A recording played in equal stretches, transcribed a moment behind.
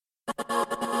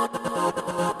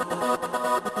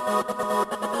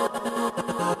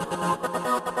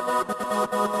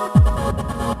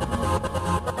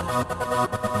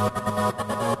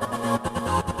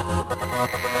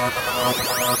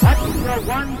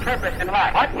purpose in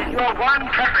life? What is your one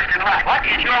purpose in life? What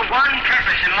is your one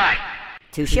purpose in life?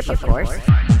 To ship, of course.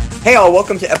 Hey all,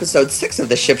 welcome to episode 6 of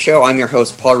The Ship Show. I'm your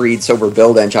host, Paul Reed, Sober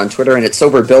Build Eng on Twitter and at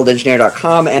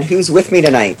SoberBuildEngineer.com. And who's with me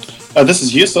tonight? This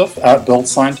is Yusuf at Build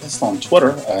Scientist on Twitter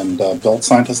and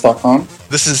BuildScientist.com.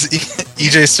 This is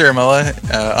EJ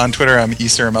Ciaramella. On Twitter, I'm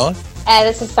eCiaramella.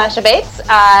 This is Sasha Bates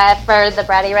for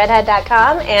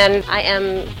thebrattyredhead.com, and I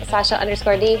am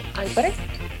Sasha_D on Twitter.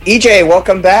 EJ,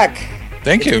 welcome back.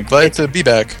 Thank you. Glad to be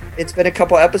back. It's been a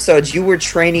couple episodes. You were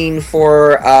training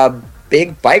for a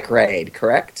big bike ride,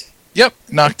 correct? Yep.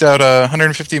 Knocked out a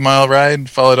 150-mile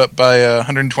ride, followed up by a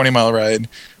 120-mile ride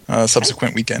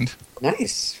subsequent weekend.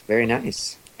 Nice. Very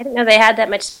nice. I didn't know they had that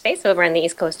much space over on the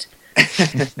East Coast.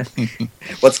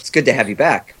 Well, it's good to have you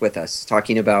back with us,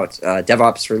 talking about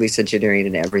DevOps, release engineering,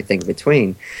 and everything in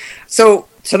between. So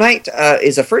tonight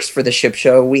is a first for the Ship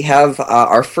Show. We have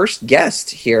our first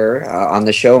guest here on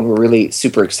the show, and we're really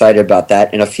super excited about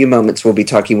that. In a few moments, we'll be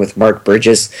talking with Mark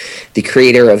Burgess, the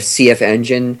creator of CF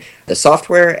Engine, the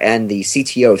software, and the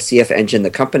CTO of CF Engine, the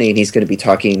company, and he's going to be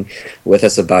talking with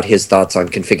us about his thoughts on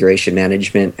configuration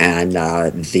management and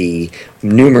the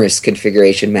numerous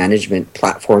configuration management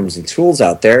platforms and tools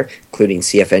out there, including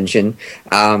CF Engine.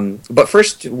 But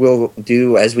first, we'll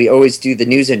do, as we always do, the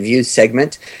news and views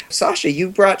segment. Sasha, you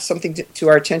brought something to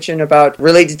our attention about,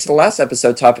 related to the last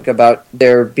episode topic about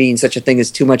there being such a thing as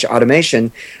too much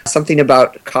automation, something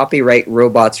about copyright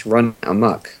robots run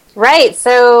amok. Right,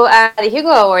 so the Hugo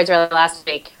Awards were last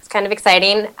week. It's kind of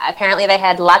exciting. Apparently they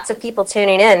had lots of people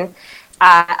tuning in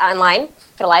online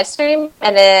for the live stream.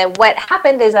 And what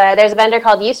happened is there's a vendor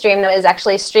called Ustream that is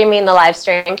actually streaming the live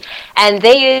stream. And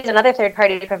they use another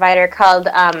third-party provider called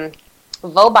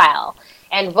Vobile.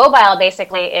 And Vobile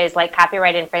basically is like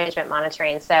copyright infringement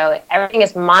monitoring. So everything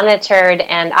is monitored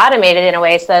and automated in a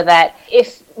way so that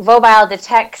if Vobile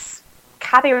detects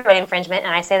copyright infringement,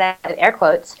 and I say that with air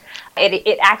quotes,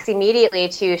 it acts immediately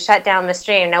to shut down the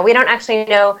stream. Now, we don't actually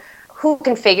know who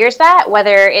configures that,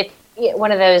 whether it's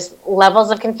one of those levels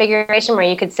of configuration where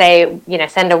you could say,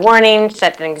 send a warning,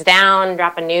 shut things down,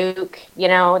 drop a nuke,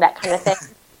 that kind of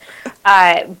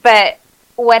thing. But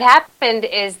what happened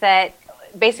is that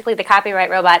basically the copyright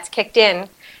robots kicked in,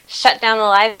 shut down the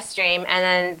live stream, and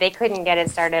then they couldn't get it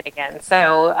started again.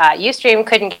 So Ustream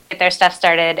couldn't get their stuff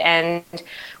started, and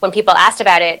when people asked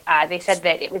about it, they said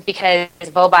that it was because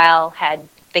Vobile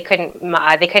they couldn't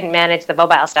manage the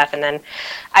Vobile stuff, and then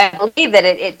I believe that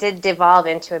it did devolve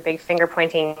into a big finger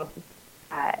pointing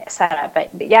setup. But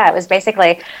yeah, it was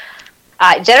basically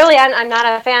generally I'm not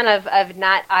a fan of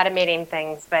not automating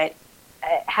things, but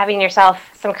having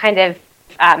yourself some kind of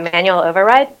manual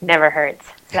override never hurts.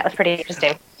 So that was pretty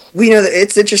interesting. Well,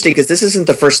 it's interesting because this isn't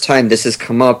the first time this has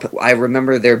come up. I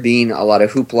remember there being a lot of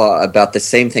hoopla about the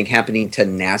same thing happening to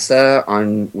NASA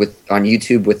on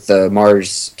YouTube with the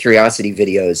Mars Curiosity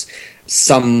videos.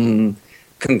 Some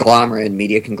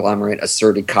media conglomerate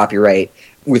asserted copyright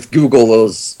with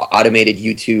Google's automated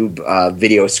YouTube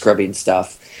video scrubbing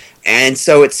stuff. And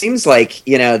so it seems like,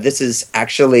 this is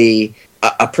actually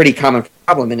a pretty common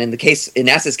problem. And in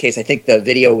NASA's case, I think the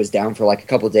video was down for like a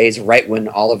couple of days right when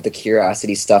all of the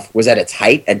Curiosity stuff was at its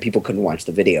height and people couldn't watch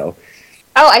the video.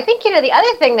 Oh, I think, the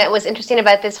other thing that was interesting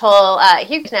about this whole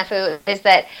Hugo snafu is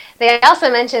that they also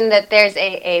mentioned that there's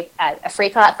a free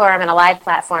platform and a live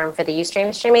platform for the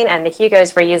Ustream streaming, and the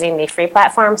Hugos were using the free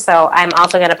platform, so I'm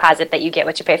also going to posit that you get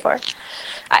what you pay for.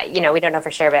 We don't know for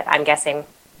sure, but I'm guessing.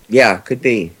 Yeah, could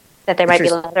be. That there might be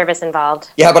a little service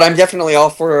involved. Yeah, but I'm definitely all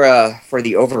for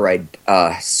the override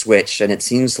switch, and it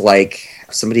seems like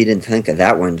somebody didn't think of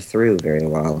that one through very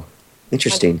well.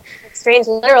 Interesting. Strange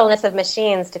literalness of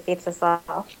machines defeats us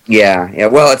all. Yeah.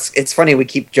 Well, it's funny. We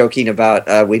keep joking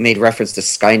about. We made reference to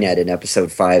Skynet in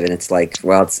episode 5, and it's like,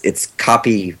 well, it's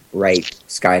copyright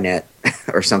Skynet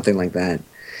or something like that.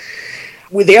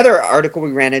 The other article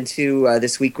we ran into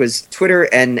this week was Twitter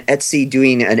and Etsy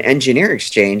doing an engineer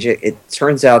exchange. It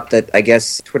turns out that I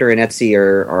guess Twitter and Etsy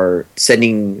are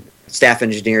sending staff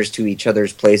engineers to each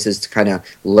other's places to kind of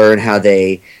learn how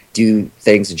they do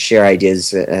things and share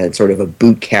ideas, sort of a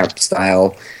boot camp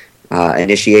style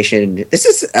initiation. This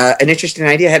is an interesting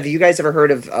idea. Have you guys ever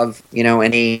heard of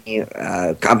any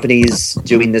companies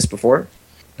doing this before?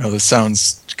 No, this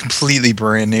sounds completely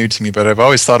brand new to me, but I've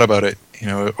always thought about it.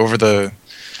 Over the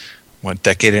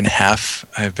decade and a half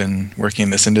I've been working in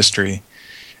this industry,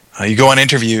 you go on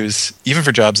interviews, even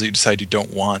for jobs that you decide you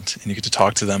don't want, and you get to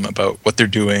talk to them about what they're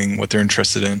doing, what they're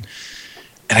interested in.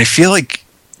 And I feel like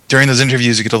during those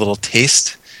interviews you get a little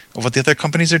taste of what the other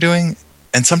companies are doing.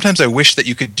 And sometimes I wish that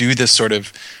you could do this sort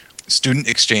of student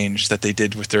exchange that they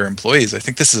did with their employees. I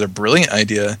think this is a brilliant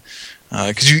idea.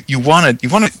 because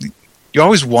you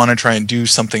always want to try and do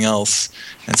something else,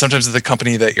 and sometimes at the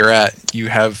company that you're at, you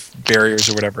have barriers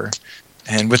or whatever,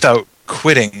 and without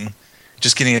quitting,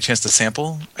 just getting a chance to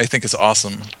sample, I think is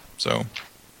awesome.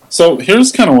 So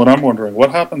here's kind of what I'm wondering.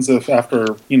 What happens if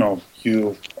after, I'm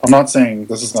not saying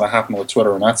this is going to happen with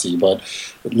Twitter and Etsy, but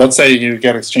let's say you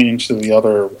get exchanged to the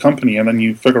other company and then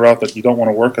you figure out that you don't want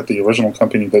to work at the original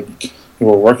company that you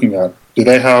were working at. Do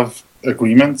they have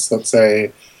agreements that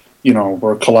say,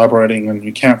 we're collaborating and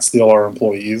you can't steal our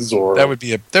employees? Or that would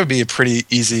be a pretty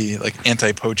easy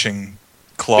anti-poaching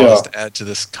clause to add to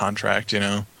this contract,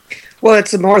 Well,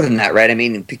 it's more than that, right? I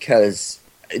mean, because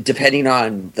depending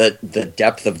on the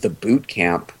depth of the boot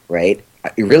camp, right?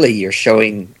 Really, you're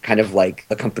showing kind of like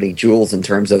the company jewels in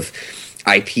terms of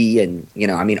IP, and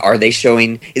are they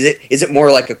showing? Is it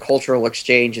more like a cultural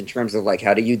exchange in terms of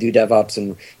how do you do DevOps,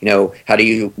 and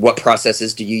what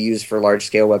processes do you use for large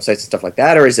scale websites and stuff like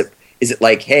that, or is it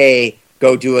like, hey,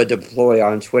 go do a deploy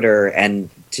on Twitter, and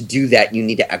to do that you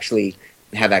need to actually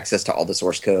have access to all the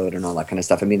source code and all that kind of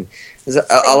stuff. I mean, there's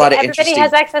a lot of interesting... Everybody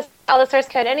has access to all the source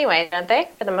code anyway, don't they?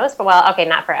 For the most part. Well, okay,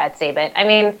 not for Etsy, but I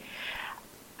mean,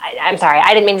 I'm sorry.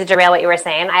 I didn't mean to derail what you were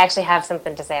saying. I actually have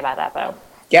something to say about that, though.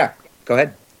 Yeah, go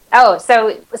ahead. Oh,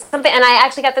 so something, and I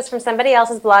actually got this from somebody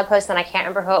else's blog post, and I can't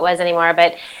remember who it was anymore,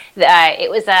 but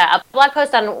it was a blog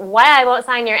post on why I won't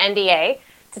sign your NDA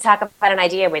to talk about an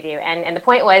idea with you. And the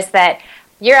point was that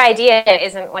your idea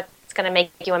isn't what's going to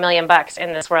make you $1 million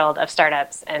in this world of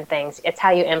startups and things. It's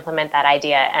how you implement that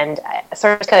idea. And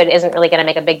source code isn't really going to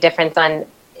make a big difference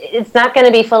it's not going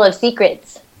to be full of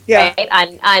secrets, right?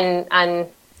 On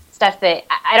stuff that,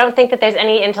 I don't think that there's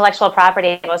any intellectual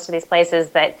property in most of these places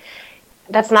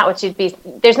that's not what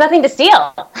there's nothing to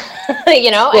steal, Well,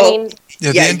 I mean...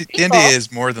 Yeah, the NDA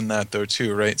is more than that, though,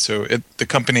 too, right? So the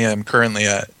company I'm currently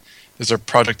at, there's a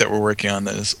project that we're working on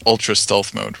that is ultra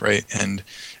stealth mode, right? And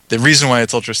the reason why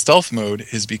it's ultra stealth mode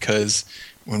is because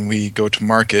when we go to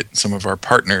market, some of our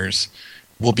partners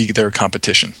will be their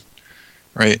competition,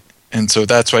 right? And so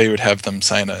that's why you would have them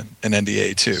sign an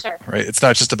NDA too, sure. Right? It's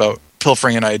not just about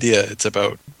pilfering an idea; it's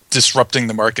about disrupting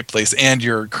the marketplace and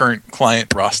your current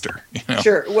client roster.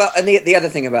 Sure. Well, and the other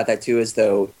thing about that too is,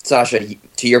 though, Sasha,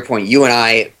 to your point, you and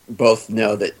I both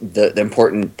know that the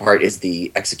important part is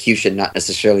the execution, not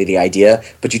necessarily the idea.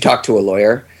 But you talk to a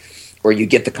lawyer, or you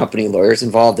get the company lawyers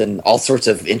involved, and all sorts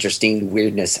of interesting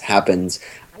weirdness happens.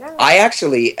 I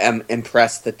actually am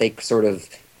impressed that they sort of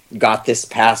got this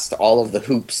past all of the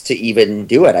hoops to even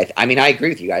do it. I mean, I agree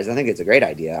with you guys. I think it's a great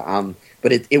idea.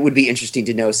 But it would be interesting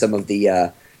to know some of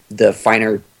the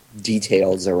finer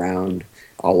details around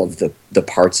all of the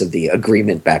parts of the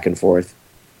agreement back and forth.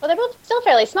 Well, they're both still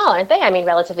fairly small, aren't they? I mean,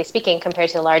 relatively speaking,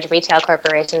 compared to large retail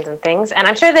corporations and things. And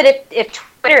I'm sure that if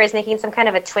Twitter is making some kind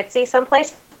of a twitsy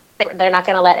someplace, they're not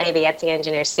going to let any of the Etsy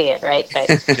engineers see it, right? But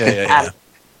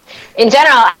in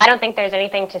general, I don't think there's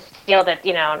anything to steal that,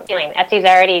 Etsy's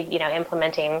already,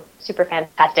 implementing super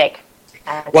fantastic.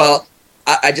 Well,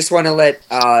 I just want to let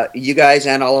you guys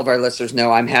and all of our listeners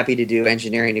know I'm happy to do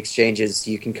engineering exchanges.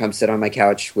 You can come sit on my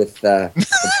couch with the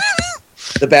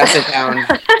Basset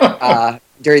Hound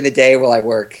during the day while I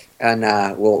work, and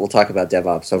we'll talk about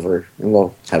DevOps and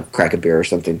we'll crack a beer or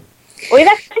something. We've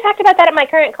actually talked about that at my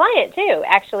current client, too,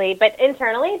 actually, but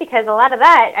internally, because a lot of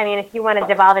that, I mean, if you want to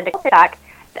devolve into culture talk,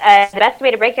 the best way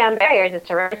to break down barriers is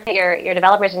to rotate your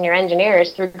developers and your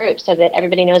engineers through groups so that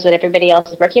everybody knows what everybody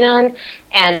else is working on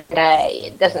and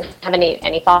it doesn't have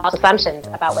any false assumptions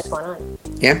about what's going on.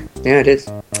 Yeah, it is.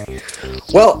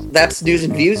 Well, that's news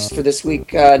and views for this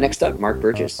week. Next up, Mark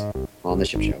Burgess on The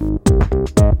Ship Show.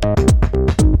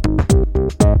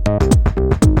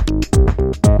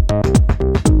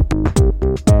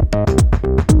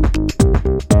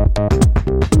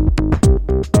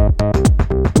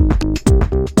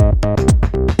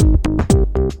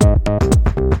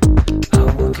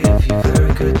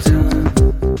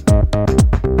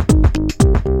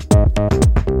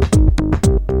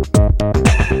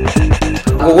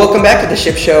 Welcome back to The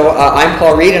Ship Show. I'm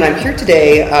Paul Reed, and I'm here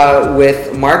today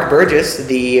with Mark Burgess,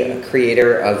 the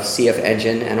creator of CF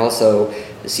Engine and also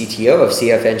the CTO of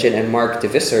CF Engine, and Mark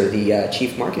DeVisser, the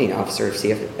Chief Marketing Officer of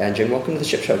CF Engine. Welcome to The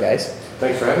Ship Show, guys.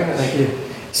 Thanks for having us. Thank you.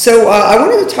 So I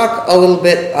wanted to talk a little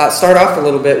bit, start off a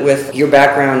little bit with your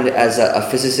background as a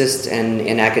physicist and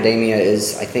in academia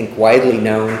is, I think, widely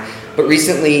known. But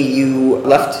recently you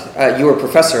left, you were a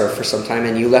professor for some time,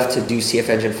 and you left to do CF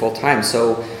Engine full time.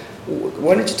 So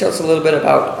why don't you tell us a little bit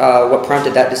about what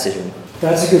prompted that decision?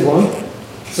 That's a good one.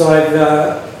 So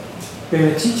I've been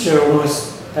a teacher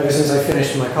almost ever since I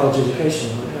finished my college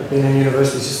education. I've been in the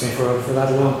university system for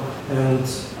that long. And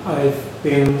I've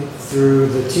been through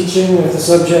the teaching of the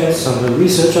subject, some of the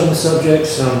research on the subject,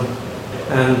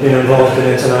 and been involved in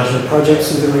international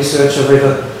projects with the research of it.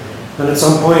 And at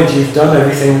some point you've done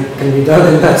everything that can be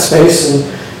done in that space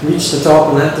and reached the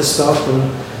top and had to stop, and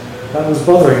that was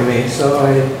bothering me. So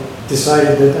I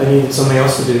decided that I needed something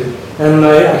else to do. And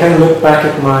I kind of looked back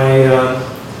at my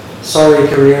sorry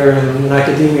career in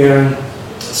academia and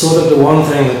saw that the one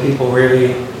thing that people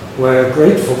really were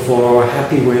grateful for or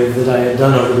happy with that I had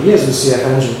done over the years was CF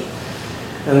Engine.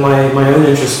 And my own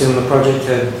interest in the project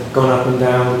had gone up and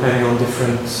down depending on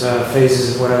different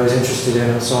phases of what I was interested in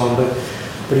and so on, but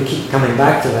I keep coming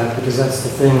back to that because that's the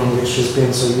thing which has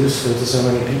been so useful to so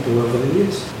many people over the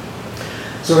years.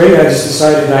 So really I just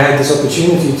decided I had this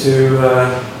opportunity to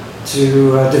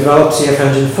develop CF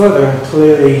Engine further, and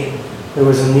clearly there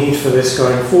was a need for this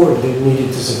going forward. It needed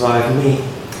to survive me,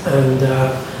 and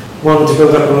wanted to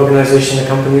build up an organization, a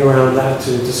company around that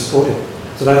to support it.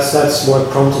 So that's what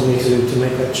prompted me to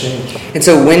make that change. And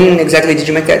so when exactly did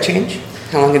you make that change?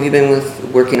 How long have you been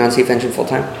working on CF Engine full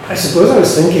time? I suppose I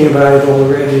was thinking about it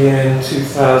already in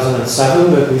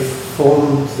 2007, but we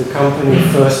formed the company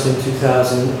first in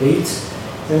 2008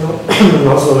 in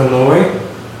Oslo, in Norway,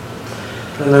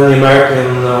 and then the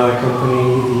American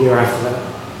company the year after that.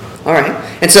 All right.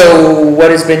 And so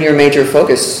what has been your major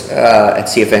focus at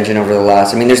CF Engine over the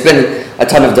last... I mean, there's been a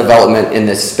ton of development in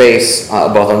this space,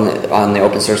 both on the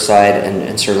open source side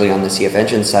and certainly on the CF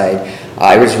Engine side.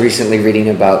 I was recently reading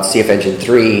about CF Engine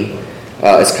 3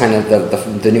 as kind of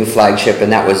the new flagship,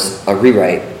 and that was a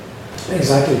rewrite.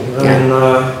 Exactly. Yeah.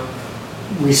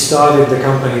 And we started the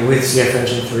company with CF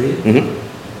Engine 3. Mm-hmm.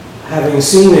 Having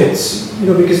seen it,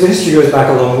 because the history goes back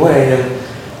a long way,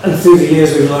 and through the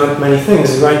years we've learned many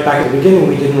things. Right back at the beginning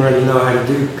we didn't really know how to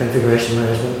do configuration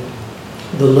management.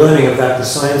 The learning of that, the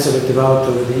science of it developed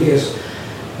over the years.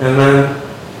 And then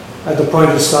at the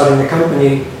point of starting the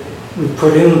company, we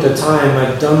put in the time.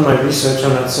 I'd done my research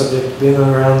on that subject, been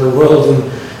around the world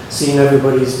and seen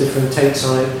everybody's different takes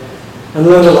on it, and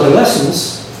learned a lot of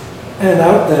lessons. And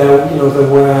out there, there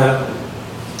were,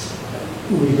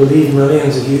 we believe,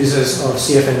 millions of users of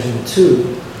CF Engine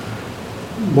 2,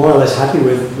 more or less happy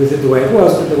with it the way it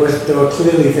was, but there were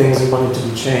clearly things that wanted to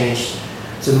be changed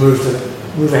to move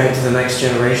ahead to the next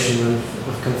generation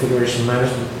of configuration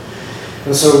management.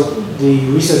 And so the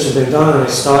research had been done, and I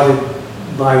started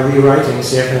by rewriting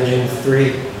CF Engine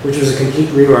 3, which was a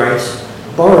complete rewrite,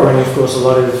 borrowing, of course, a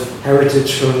lot of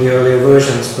heritage from the earlier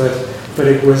versions, but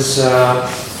it was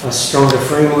a stronger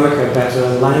framework, a better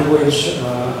language,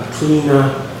 a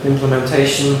cleaner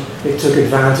implementation. It took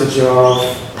advantage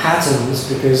of patterns,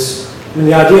 because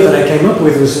the idea that I came up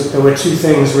with was that there were two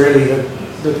things really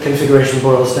that configuration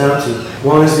boils down to.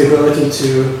 One is the ability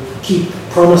to keep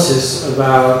promises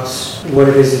about what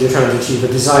it is that you're trying to achieve, a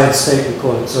desired state we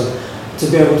call it. So to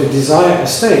be able to desire a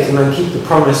state and then keep the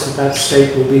promise that that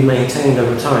state will be maintained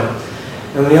over time.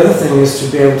 And the other thing is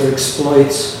to be able to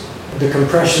exploit the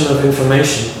compression of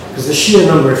information, because the sheer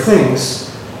number of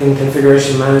things in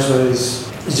configuration management is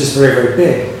just very, very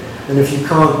big. And if you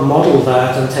can't model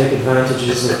that and take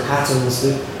advantages of patterns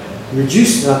that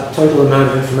reduce that total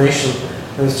amount of information,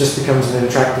 then it just becomes an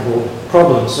intractable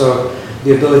problem. So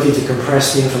the ability to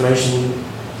compress the information,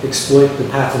 exploit the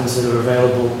patterns that are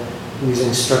available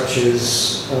using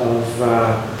structures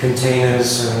of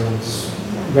containers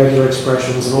and regular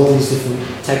expressions and all these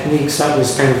different techniques, that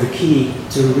was kind of the key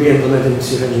to re-implementing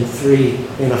CF Engine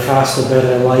 3 in a faster,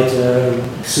 better,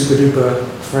 lighter, super-duper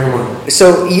framework.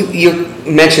 So you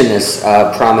mentioned this,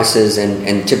 promises,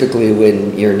 and typically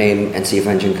when your name and CF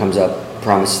Engine comes up,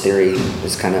 promise theory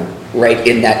is kind of right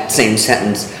in that same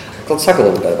sentence. Let's talk a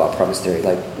little bit about promise theory.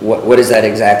 Like, what is that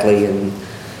exactly? And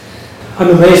I'm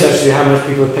amazed actually how much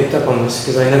people have picked up on this,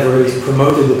 because I never really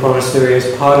promoted the promise theory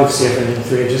as part of CF Engine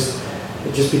 3.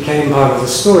 It just became part of the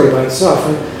story by itself.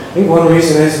 And I think one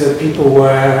reason is that people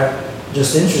were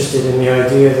just interested in the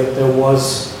idea that there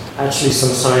was actually some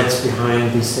science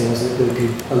behind these things that they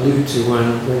could allude to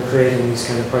when creating these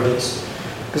kind of projects.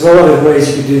 Because there are a lot of ways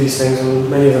you could do these things, and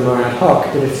many of them are ad hoc,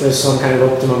 but if there's some kind of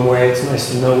optimum way, it's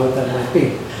nice to know what that might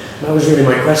be. And that was really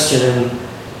my question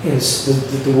in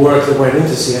the work that went into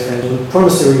CF Engine.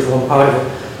 Promise theory was one part of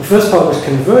it. The first part was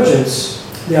convergence,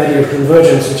 the idea of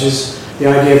convergence, which is the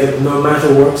idea that no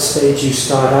matter what state you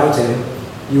start out in,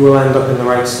 you will end up in the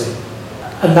right state.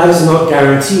 And that is not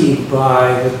guaranteed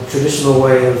by the traditional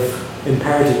way of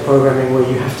imperative programming, where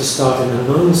you have to start in a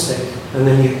known state, and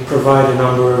then you provide a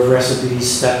number of recipe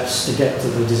steps to get to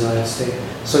the desired state.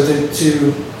 So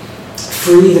to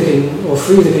free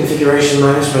the configuration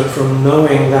management from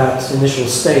knowing that initial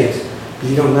state,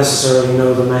 because you don't necessarily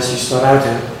know the mess you start out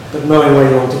in, But knowing where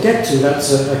you want to get to,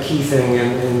 that's a key thing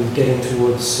in getting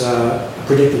towards a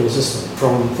predictable system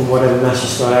from whatever mess you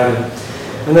start out in.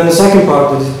 And then the second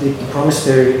part, the promise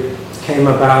theory, came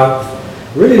about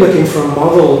really looking for a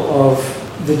model of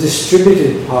the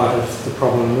distributed part of the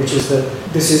problem, which is that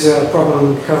this is a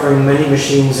problem covering many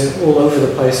machines all over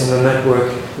the place in the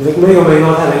network that may or may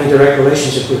not have any direct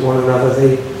relationship with one another.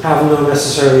 They have no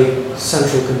necessarily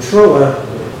central controller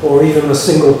or even a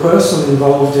single person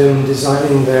involved in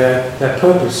designing their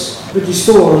purpose. But you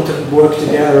still want to work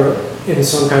together in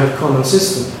some kind of common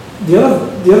system. The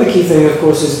other key thing, of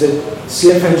course, is that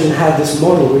CF Engine had this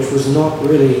model which was not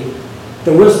really...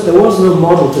 There was no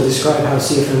model to describe how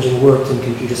CF Engine worked in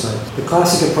computer science. The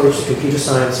classic approach to computer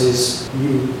science is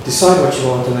you decide what you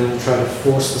want and then you try to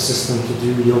force the system to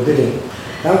do your bidding.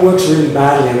 That works really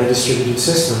badly in a distributed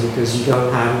system because you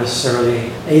don't have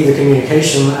necessarily A, the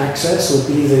communication access, or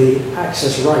B, the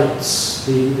access rights,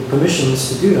 the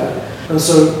permissions to do that. And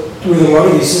so with a lot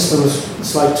of these systems,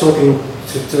 it's like talking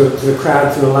to the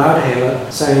crowd through a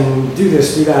loudspeaker, saying, do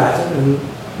this, do that, and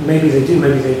maybe they do,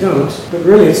 maybe they don't, but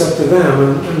really it's up to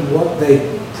them and what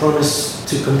they promise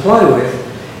to comply with.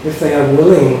 If they are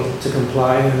willing to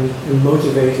comply and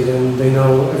motivated and they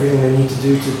know everything they need to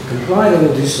do to comply, they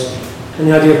will do so. And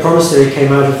the idea of promise theory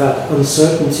came out of that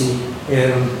uncertainty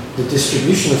in the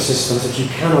distribution of systems, that you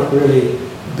cannot really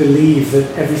believe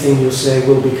that everything you say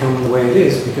will become the way it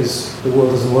is, because the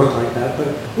world doesn't work like that. But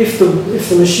if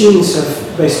the machines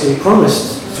have basically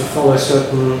promised to follow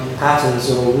certain patterns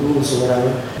or rules or whatever,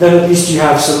 then at least you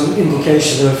have some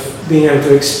indication of being able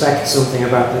to expect something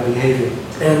about their behavior.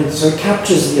 And so it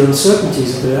captures the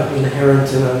uncertainties that are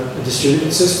inherent in a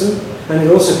distributed system, and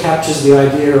it also captures the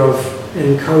idea of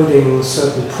encoding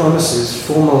certain promises,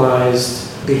 formalized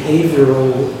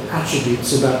behavioral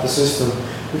attributes about the system,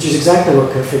 which is exactly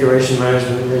what configuration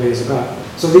management really is about.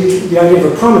 So the idea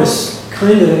of a promise,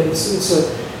 kind of,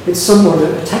 it's somewhat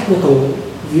a technical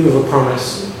view of a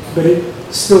promise, but it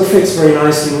still fits very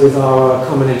nicely with our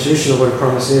common intuition of what a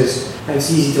promise is. And it's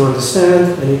easy to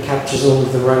understand, and it captures all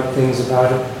of the right things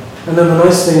about it. And then the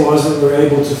nice thing was that we were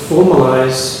able to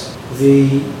formalize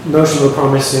the notion of a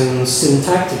promise in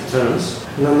syntactic terms,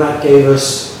 and then that gave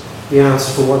us the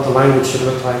answer for what the language should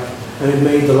look like. And it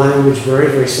made the language very,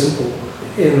 very simple.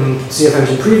 In CF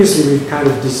Engine previously, we've kind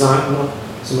of designed, not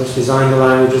so much designed the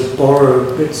language as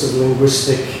borrowed bits of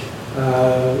linguistic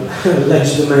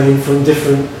legerdemain from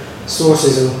different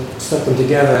sources and stuck them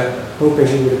together, hoping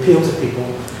it would appeal to people.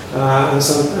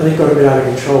 And it got a bit out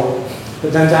of control.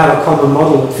 But then to have a common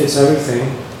model that fits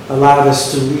everything allowed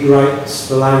us to rewrite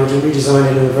the language and redesign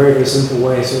it in a very, very simple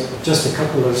way. So just a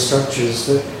couple of structures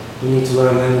that you need to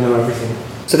learn, then you know everything.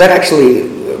 So that actually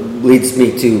leads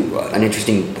me to an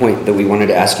interesting point that we wanted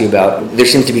to ask you about. There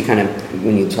seems to be kind of,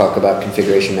 when you talk about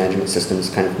configuration management systems,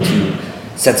 kind of two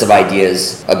sets of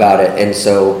ideas about it. And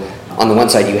so on the one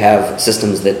side, you have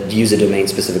systems that use a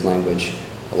domain-specific language,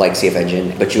 like CF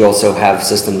Engine, but you also have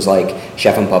systems like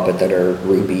Chef and Puppet that are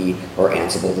Ruby or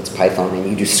Ansible that's Python, and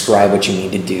you describe what you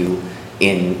need to do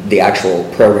in the actual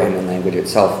programming language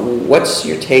itself. What's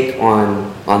your take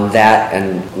on that,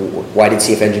 and why did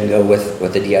CF Engine go with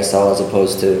the DSL as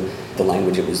opposed to the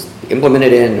language it was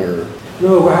implemented in? Or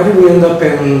no, how did we end up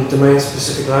in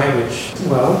domain-specific language?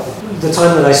 Well, the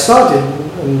time that I started,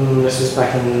 and this was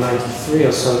back in '93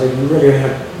 or so, that you really only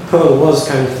had Perl was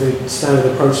kind of the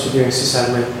standard approach to doing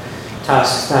sysadmin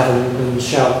tasks, that and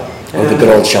shell. Oh, the good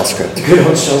old shell script. The good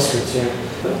old shell scripts, yeah.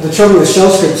 The trouble with shell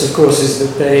scripts, of course, is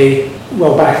that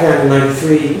back then in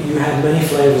 '93, you had many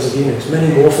flavors of Unix,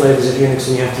 many more flavors of Unix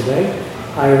than you have today.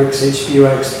 IRIX,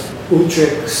 HBUX,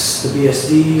 Ultrix, the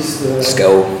BSDs, the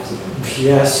SCO.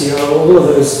 Yeah, CO, all of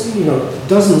those,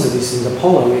 dozens of these things,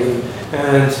 Apollo even.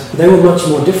 And they were much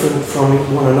more different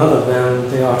from one another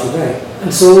than they are today.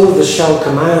 And so all of the shell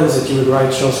commands that you would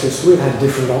write shell scripts with had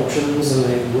different options, and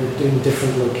they were in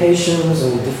different locations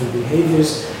and different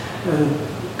behaviors. And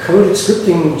coded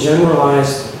scripting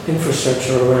generalized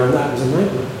infrastructure around that was a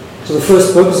nightmare. So the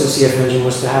first purpose of CF Engine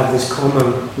was to have this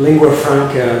common lingua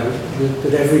franca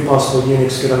that every possible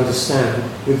Unix could understand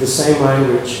with the same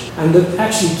language, and that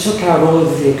actually took out all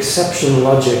of the exception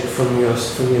logic from your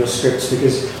scripts,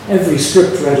 because every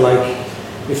script read like,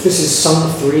 if this is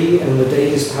sum3 and the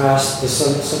date is passed to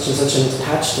such and such and it's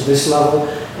patched to this level,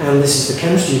 and this is the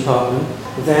chemistry department,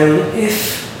 then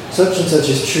if such and such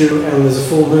is true and there's a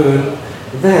full moon,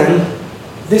 then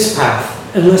this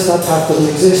path, unless that path doesn't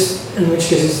exist, in which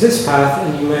case it's this path,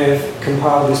 and you may have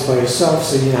compiled this by yourself,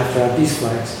 so you have to add these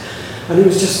flags. And it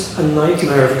was just a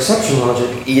nightmare of exception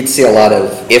logic. You'd see a lot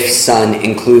of if sun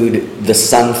include the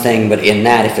sun thing, but in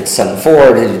that, if it's sun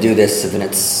 4, did it do this? If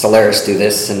it's Solaris, do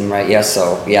this, and right, yeah,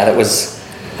 so, yeah, that was...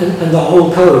 And the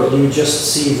whole code, you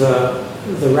just see the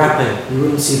wrapping, you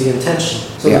wouldn't see the intention.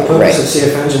 So the purpose of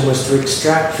CF Engine was to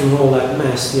extract from all that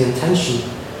mess the intention,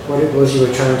 what it was you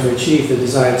were trying to achieve, the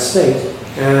desired state,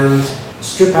 and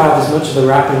strip out as much of the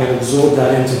wrapping and absorb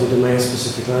that into the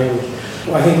domain-specific language.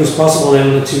 What I think was possible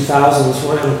in the 2000s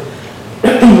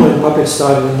when Muppet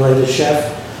started and later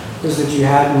Chef was that you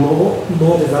had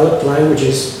more developed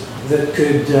languages that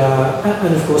could,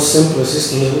 and of course simpler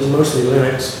systems, it was mostly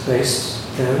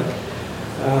Linux-based then.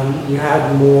 You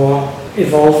had more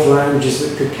evolved languages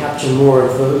that could capture more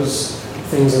of those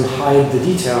things and hide the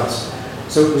details.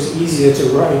 So it was easier to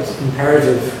write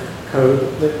imperative code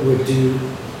that would do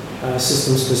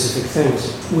system-specific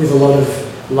things with a lot of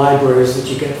libraries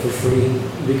that you get for free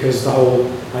because the whole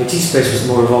IT space was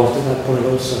more evolved at that point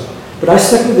also. But I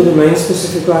stuck with the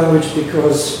domain-specific language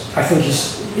because I think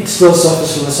it still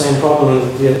suffers from the same problem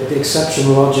that the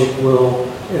exception logic will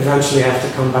eventually have to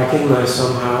come back in there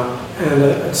somehow. And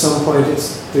at some point,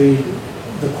 it's the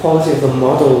quality of the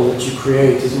model that you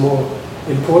create is more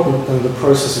important than the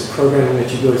process of programming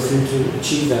that you go through to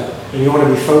achieve that. And you want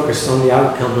to be focused on the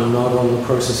outcome and not on the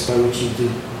process by which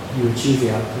you achieve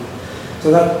the outcome. So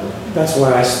that's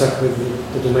why I stuck with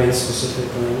the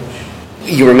domain-specific language.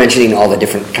 You were mentioning all the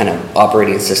different kind of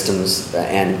operating systems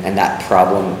and that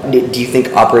problem. Do you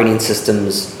think operating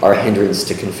systems are a hindrance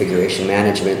to configuration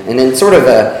management? And in sort of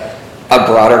a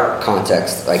broader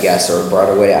context, I guess, or a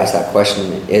broader way to ask that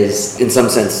question is, in some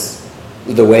sense,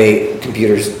 the way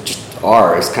computers just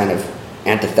are is kind of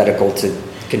antithetical to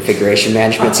configuration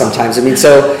management sometimes. I mean,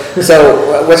 so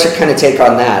what's your kind of take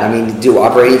on that? I mean, do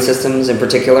operating systems in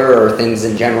particular or things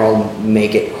in general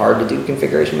make it hard to do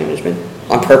configuration management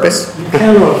on purpose? You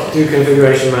cannot do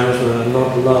configuration management and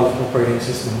not love operating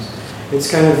systems.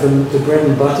 It's kind of the bread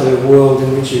and butter world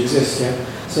in which you exist,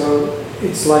 yeah? So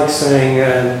it's like saying,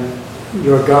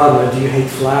 you're a gardener, do you hate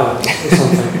flowers or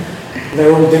something?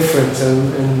 They're all different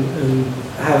and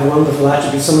have wonderful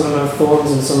attributes. Some of them have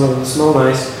thorns and some of them smell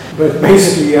nice. But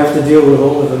basically you have to deal with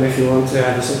all of them if you want to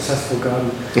have a successful garden.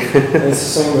 And it's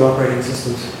the same with operating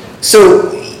systems.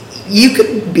 So you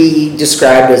could be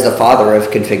described as the father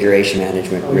of configuration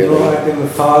management, really. Well, I've been the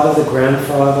father, the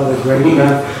grandfather, the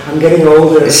great-grand. I'm getting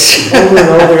older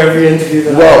and older every interview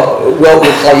that Well,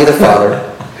 we'll call you the father.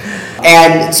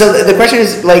 And so the question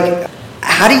is, like,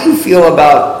 how do you feel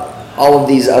about all of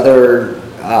these other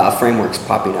frameworks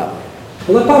popping up?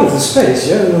 Well, they're part of the space,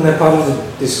 yeah, and they're part of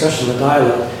the discussion, the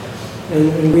dialogue.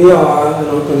 And we are an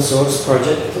open source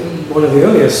project, one of the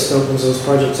earliest open source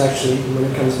projects actually when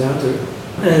it comes down to it.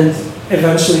 And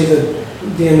eventually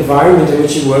the environment in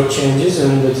which you work changes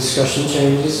and the discussion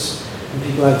changes and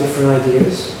people have different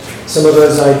ideas. Some of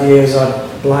those ideas are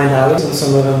blind alleys and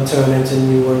some of them turn into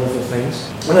new wonderful things.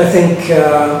 And I think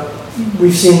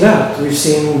we've seen that. We've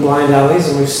seen blind alleys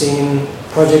and we've seen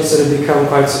projects that have become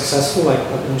quite successful like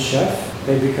Puppet and Chef.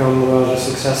 They become rather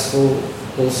successful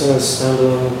also as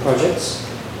standalone projects,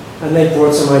 and they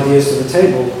brought some ideas to the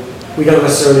table. We don't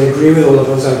necessarily agree with all of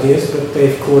those ideas, but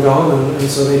they've caught on, and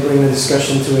so they bring the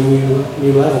discussion to a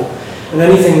new level. And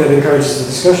anything that encourages the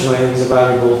discussion, I think, is a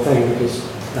valuable thing, because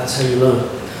that's how you learn.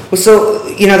 Well, so,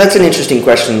 that's an interesting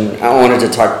question. I wanted to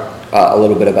talk a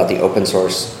little bit about the open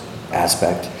source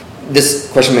aspect.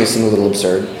 This question may seem a little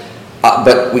absurd,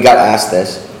 but we got asked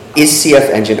this. Is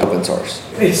CF Engine open source?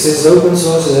 It's as open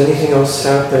source as anything else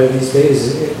out there these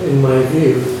days, in my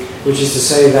view, which is to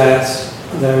say that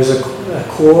there is a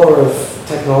core of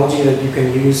technology that you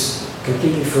can use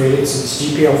completely free. It's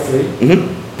GPL-free. Mm-hmm.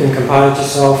 You can compile it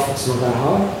yourself. It's not that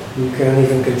hard. You can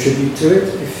even contribute to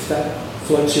it if that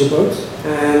floats your boat.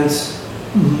 And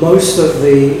most of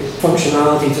the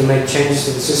functionality to make changes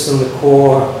to the system, the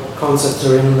core concepts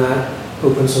are in that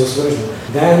open source version.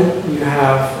 Then you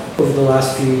have, over the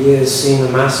last few years, seen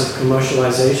a massive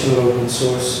commercialization of open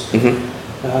source,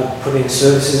 putting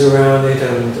services around it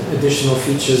and additional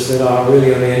features that are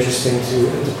really only interesting to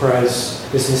enterprise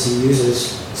businessy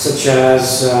users, such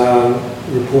as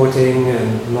reporting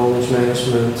and knowledge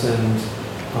management and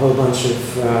a whole bunch of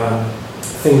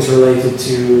things related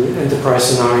to enterprise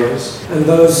scenarios. And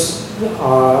those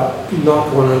are not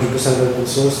 100% open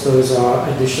source, those are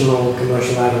additional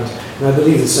commercial add-ons. And I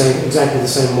believe exactly the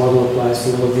same model applies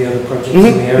to all of the other projects in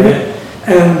the area.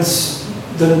 And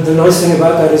the nice thing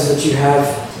about that is that you have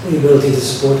the ability to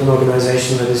support an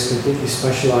organization that is completely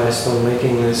specialized on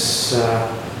making this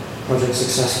project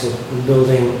successful and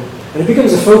building. And it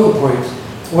becomes a focal point.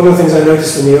 One of the things I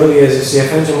noticed in the early years of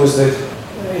CF Engine was that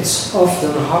it's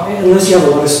often hard, unless you have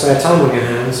a lot of spare time on your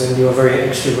hands and you're a very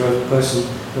extrovert person,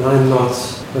 and I'm not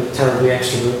a terribly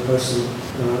extrovert person.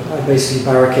 I basically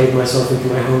barricade myself into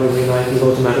my home every night with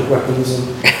automatic weapons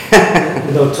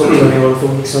and don't talk to anyone for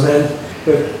weeks on end.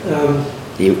 But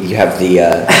you have the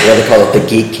what do they call it, the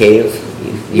geek cave.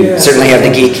 You certainly have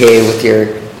the geek cave with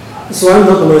your. So I'm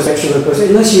not the most extrovert person.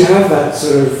 Unless you have that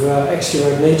sort of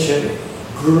extrovert nature,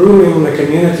 grooming the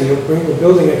community or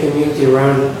building a community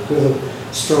around it with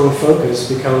a strong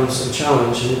focus becomes a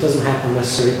challenge, and it doesn't happen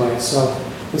necessarily by itself.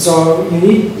 And so you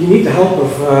need the help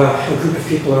of a group of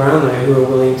people around there who are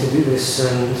willing to do this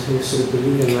and who sort of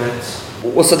believe in that.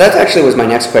 Well, so that actually was my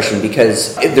next question,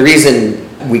 because the reason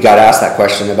we got asked that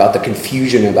question about the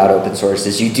confusion about open source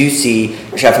is you do see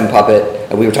Chef and Puppet,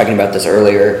 and we were talking about this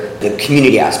earlier, the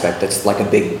community aspect that's like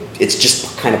it's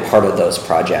just kind of part of those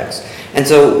projects. And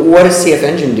so what is CF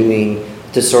Engine doing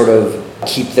to sort of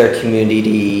keep their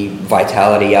community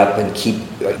vitality up and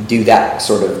do that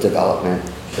sort of development?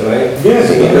 Shall I?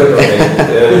 Yes.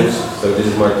 Okay. So this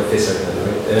is Mark Burgess,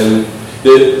 right?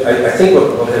 I think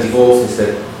what has evolved is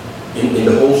that in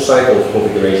the whole cycle of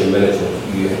configuration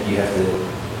management, you have the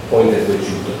point at which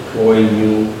you deploy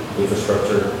new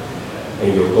infrastructure,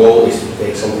 and your goal is to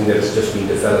take something that has just been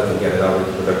developed and get it out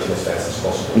into production as fast as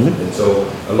possible. Mm-hmm. And so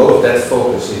a lot of that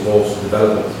focus involves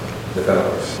developers.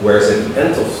 Whereas at the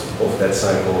end of that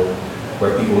cycle,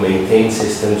 where people maintain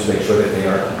systems, make sure that they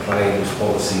are compliant with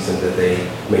policies and that they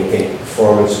maintain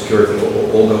performance, security,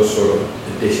 all those sort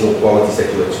of additional qualities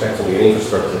that you expect from your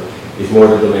infrastructure, is more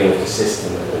the domain of the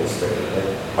system administrator.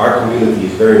 Right? Our community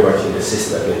is very much in the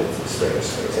system administrator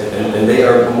space, and they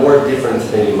are more different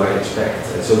than you might expect.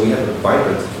 And so we have a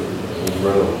vibrant community. We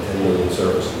run on 10 million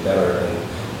servers and better, and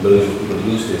millions of people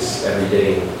use this every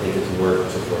day and take it to work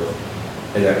and so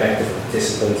forth. And they're active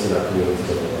participants in our community.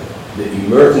 The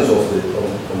emergence of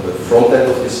on the front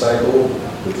end of this cycle,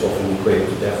 which is often equated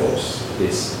to DevOps,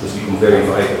 has become very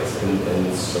vibrant.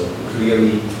 And so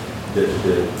clearly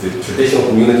the traditional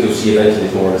community of CF Engine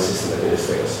is more on the system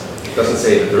administrator side. It doesn't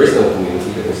say that there is no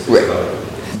community, that is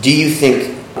right. Do you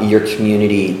think your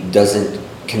community doesn't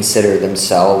consider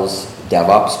themselves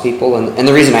DevOps people? And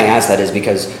the reason I ask that is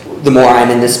because the more I'm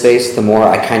in this space, the more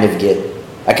I kind of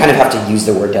have to use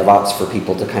the word DevOps for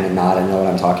people to kind of nod and know what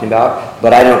I'm talking about,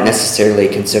 but I don't necessarily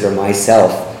consider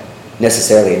myself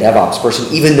necessarily a DevOps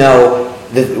person, even though,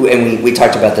 and we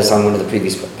talked about this on one of the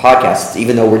previous podcasts,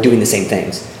 even though we're doing the same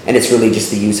things, and it's really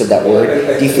just the use of that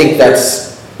word. Do you think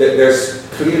that's... There's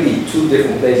clearly two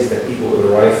different places that people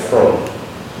arrive from,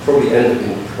 probably end up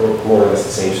in more or less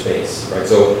the same space, right?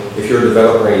 So if you're a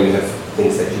developer and you have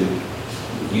things that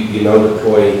you now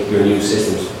deploy your new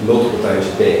systems multiple times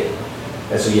a day,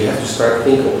 and so you have to start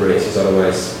think operations,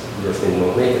 otherwise your thing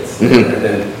won't make it. Mm-hmm. And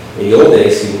then in the old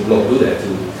days, you would not do that.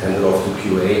 You would hand it off to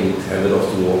QA, you would hand it off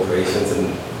to operations, and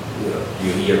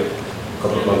you hear a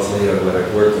couple of months later whether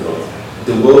it worked or not.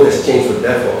 The world has changed for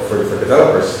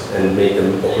developers and make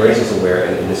them operations aware.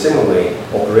 And in a similar way,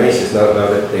 operations, now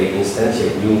that they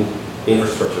instantiate new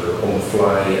infrastructure on the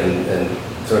fly and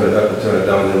turn it up and turn it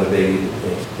down in a daily,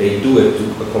 they do it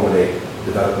to accommodate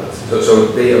development. So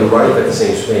they arrive at the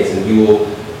same space, and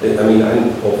I'm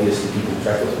obviously keeping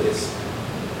track of this.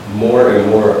 More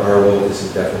and more our world is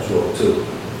a DevOps world too.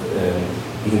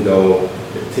 Even though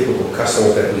the typical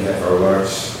customers that we have are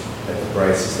large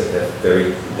enterprises that have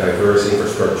very diverse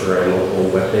infrastructure and not all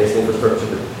web-based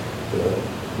infrastructure,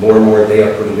 but more and more they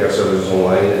are putting their services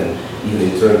online and even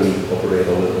internally operate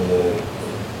on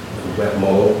a web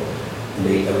model, and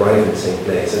they arrive in the same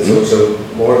place. And so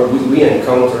more we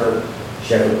encounter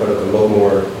Chef and Puppet a lot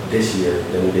more this year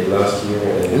than we did last year,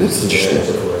 and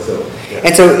so forth.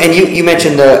 So, And you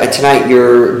mentioned tonight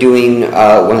you're doing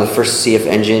one of the first CF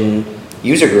Engine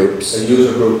user groups. A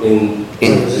user group in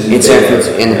San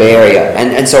Francisco, in the Bay Area.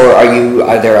 And so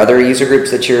are there other user groups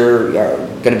that you're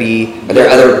going to be? Are there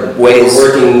other ways?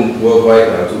 We're working worldwide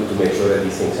now to make sure that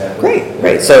these things happen.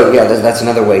 Great. So that's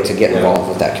another way to get involved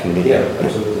with that community. Yeah,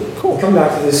 absolutely. Cool. Come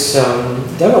back to this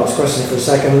DevOps question for a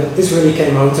second. This really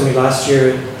came home to me last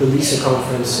year at the LISA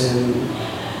conference in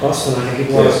Boston, I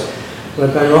think it was, where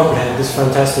Ben Rock had this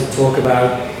fantastic talk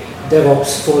about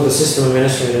DevOps for the system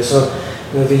administrator. So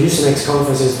the Usenix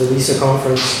conference is the LISA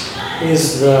conference,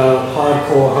 is the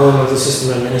hardcore home of the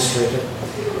system administrator.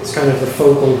 It's kind of the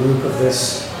focal group of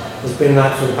this. Has been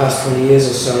that for the past 20 years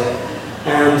or so.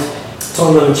 And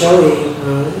Tom Monicelli,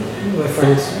 my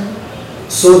friend,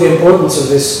 saw the importance of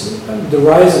this, the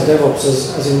rise of DevOps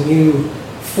as a new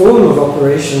form of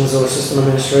operations or system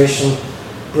administration,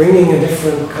 bringing a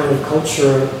different kind of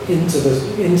culture into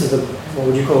the what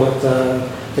would you call it,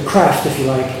 the craft, if you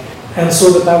like, and saw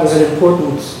that was an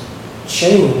important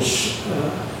change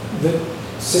that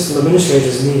system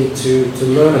administrators needed to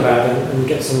learn about and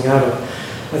get something out of.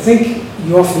 I think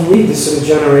you often need this sort of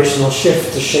generational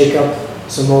shift to shake up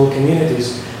some old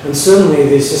communities. And certainly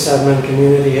the sysadmin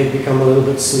community had become a little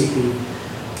bit sleepy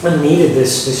and needed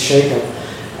this shake-up.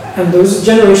 And there was a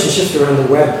generation shift around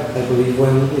the web, I believe,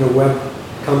 when web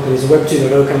companies, Web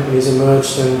 2.0 companies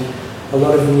emerged, and a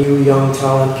lot of new young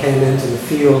talent came into the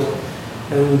field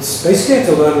and basically had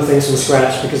to learn things from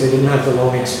scratch because they didn't have the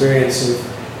long experience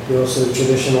of the sort of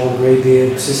traditional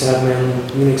graybeard sysadmin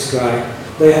Unix guy.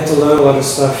 They had to learn a lot of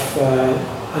stuff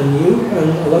anew, and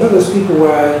a lot of those people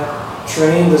were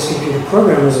trained as computer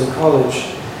programmers in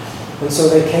college. And so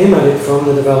they came at it from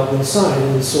the development side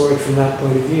and saw it from that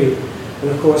point of view. And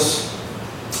of course,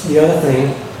 the other thing,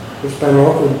 which Ben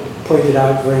Rockwood pointed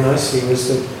out very nicely, was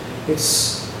that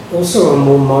it's also a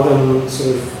more modern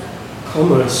sort of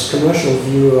commercial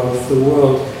view of the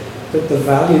world, that the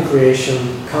value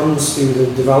creation comes through the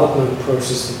development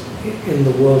process in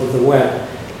the world of the web.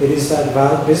 It is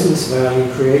that business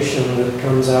value creation that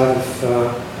comes out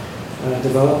of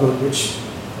development, which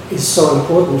is so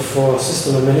important for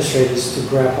system administrators to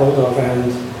grab hold of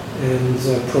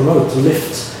and promote,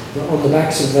 lift on the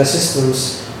backs of their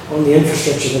systems, on the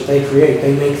infrastructure that they create.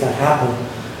 They make that happen.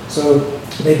 So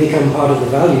they become part of the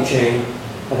value chain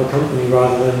of a company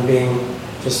rather than being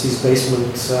just these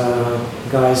basement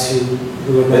guys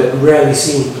who are rarely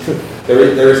seen. There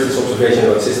is this observation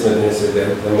about system administrators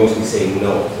that they're mostly saying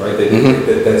no, right?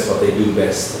 That's what they do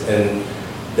best. And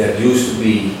that used to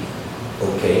be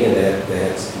okay, and they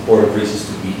had important reasons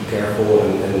to be careful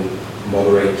and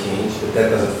moderate change, but that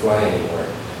doesn't fly anymore.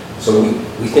 So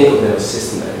we think of them as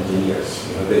system engineers.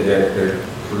 They're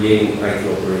creating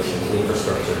IT operations,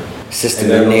 infrastructure. System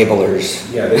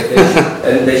enablers.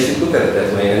 They should look at it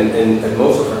that way. And at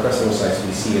most of our customer sites,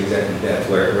 we see exactly that,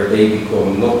 where they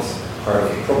become not part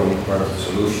of the problem, part of the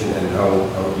solution. And how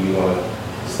do you want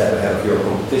to step ahead of your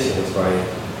competition? It's by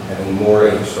having more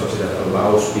infrastructure that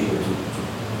allows people to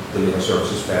deliver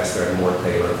services faster and more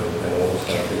tailored and all those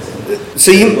kind of things.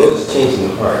 So the world is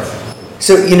changing apart.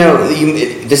 So,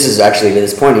 this is actually to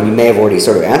this point, and you may have already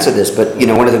sort of answered this, but,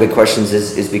 one of the big questions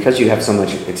is because you have so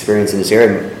much experience in this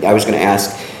area, I was going to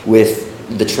ask, with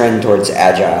the trend towards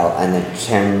agile and the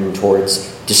trend towards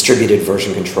distributed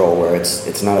version control, where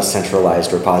it's not a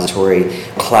centralized repository,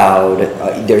 cloud,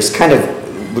 there's kind of,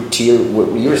 what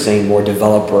you were saying, more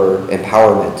developer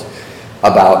empowerment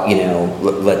about,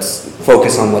 let's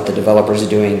focus on what the developers are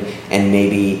doing and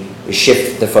maybe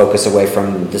shift the focus away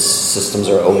from the systems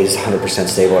are always 100%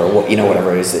 stable or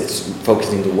whatever it is. It's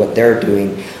focusing to what they're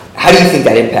doing. How do you think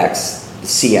that impacts the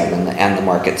CM and the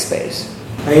market space?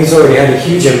 I think it's already had a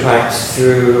huge impact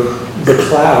through the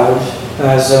cloud.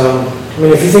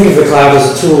 If you think of the cloud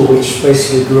as a tool which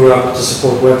basically grew up to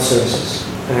support web services,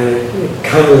 and it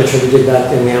kind of literally did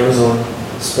that in the Amazon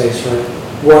space, right?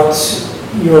 What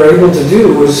you were able to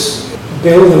do was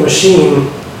build a machine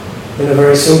in a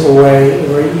very simple way, a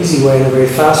very easy way, and a very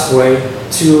fast way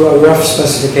to a rough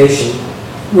specification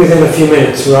within a few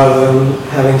minutes, rather than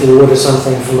having to order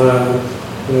something from a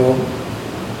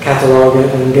catalog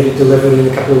and get it delivered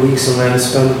in a couple of weeks and then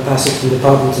pass it from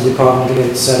department to department to get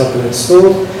it set up and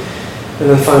installed, and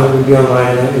then finally it would be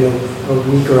online in a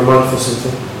week or a month or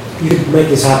something. You could make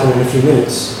this happen in a few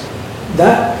minutes.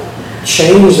 That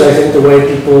changed, I think, the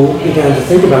way people began to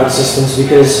think about systems,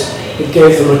 because it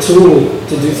gave them a tool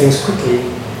to do things quickly.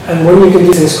 And when you can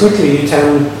do things quickly, you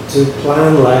tend to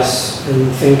plan less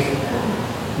and think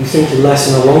less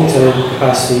in a long-term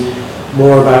capacity,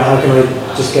 more about how can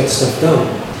I just get stuff done.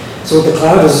 So what the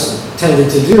cloud has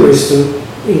tended to do is to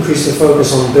increase the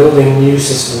focus on building new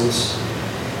systems.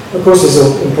 Of course, this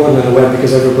is important in the web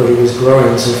because everybody was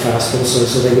growing so fast also,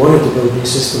 so they wanted to build new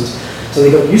systems. So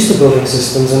they got used to building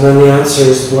systems, and then the answer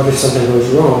is, what if something goes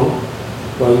wrong?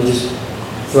 Well, you just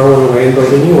throw it away and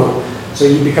build a new one. So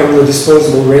you become the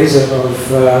disposable razor of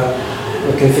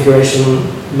configuration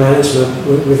management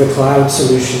with a cloud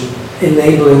solution,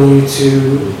 enabling you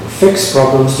to fix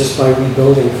problems just by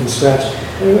rebuilding from scratch.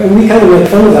 And we kind of make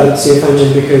fun of that at CF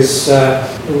Engine because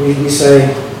we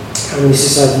say, how many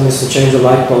sysadmins to change a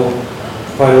light bulb?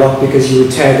 Quite a lot, because you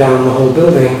would tear down the whole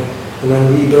building and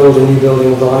then rebuild a new building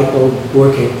with the light bulb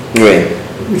working. Right.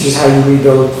 Which is how you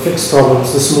rebuild fixed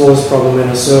problems, the smallest problem in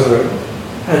a server.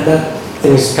 And that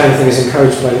kind of thing is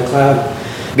encouraged by the cloud.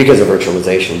 Because of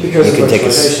virtualization. Because of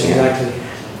virtualization, exactly.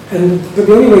 But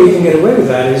the only way you can get away with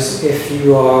that is if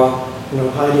you are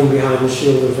hiding behind the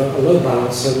shield of a load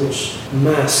balancer, which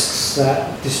masks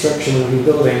that destruction and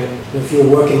rebuilding. And if you're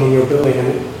working in your building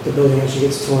and the building actually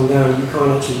gets torn down, you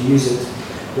can't actually use it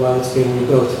while it's being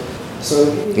rebuilt.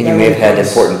 So And you may have had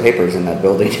important papers in that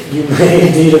building. You may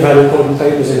indeed have had important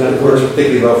papers in that It works building.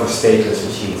 particularly well for stateless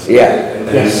machines. Yeah. And,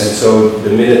 Yes. and so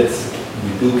the minute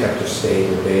you do capture state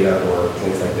or data or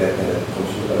things like that, then it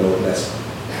becomes a lot less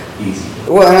easy.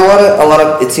 Well, and a lot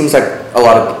of it seems like a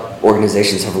lot of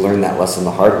organizations have learned that lesson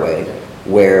the hard way,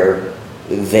 where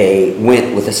they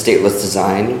went with a stateless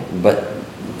design, but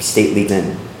state leaked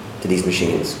in to these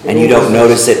machines, and you don't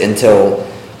notice it until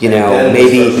And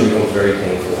maybe it becomes very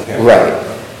painful. right.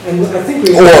 And I think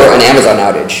we Or an Amazon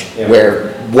outage, Yeah.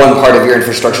 where one part of your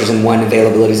infrastructure is in one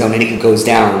availability zone and it goes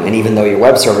down, and even though your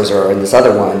web servers are in this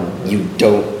other one, you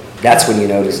don't. That's when you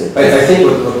notice it. I think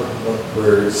what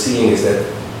we're seeing is that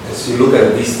as you look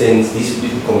at these things, these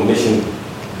become mission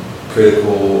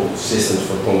critical systems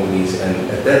for companies, and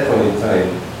at that point in time,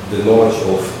 the knowledge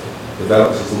of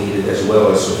developers is needed, as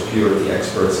well as security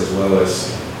experts, as well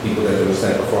as people that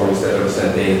understand performance, that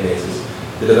understand databases.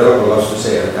 The developer loves to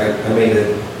say, I made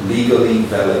a legally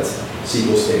valid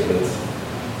SQL statement,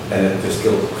 and it just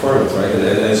killed the performance, right?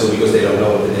 And so because they don't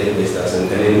know what the database does,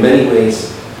 and in many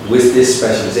ways, with this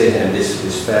specialization and this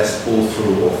fast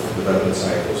pull-through of development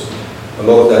cycles, a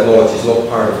lot of that knowledge is not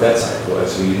part of that cycle, and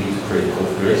so you need to create a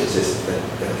configuration system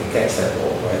that can catch that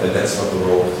all, right? And that's what the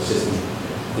role of the system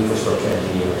infrastructure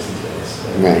engineers these days.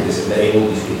 Right. Is enable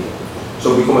these people.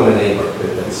 So become an enabler,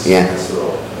 that's the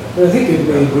role. I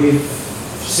think we've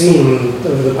seen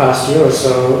over the past year or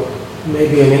so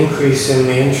maybe an increase in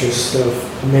the interest of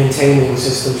maintaining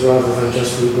systems rather than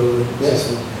just rebuilding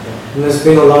systems. And there's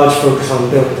been a large focus on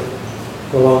build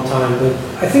for a long time, but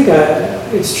I think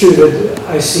it's true that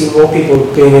I see more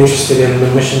people being interested in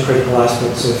the mission critical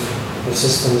aspects of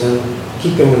systems and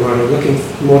keeping them running, taking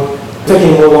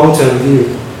a more long-term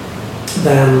view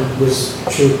than was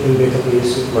true maybe a couple of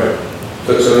years ago. Right.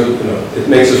 So it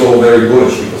makes us all very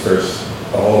bullish because there's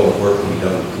a whole lot of work to be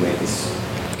done to make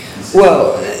this.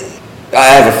 Well, I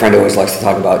have a friend who always likes to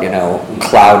talk about,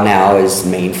 cloud now is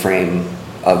mainframe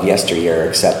of yesteryear,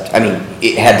 except,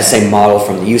 it had the same model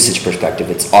from the usage perspective.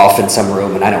 It's off in some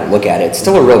room and I don't look at it. It's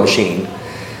still a real machine,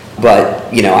 but,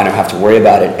 I don't have to worry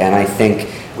about it. And I think,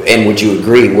 and would you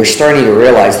agree, we're starting to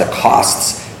realize the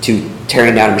costs to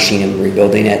tearing down a machine and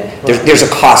rebuilding it. There's a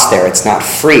cost there. It's not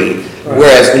free. Right.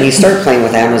 Whereas when you start playing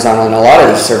with Amazon and a lot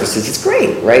of these services, it's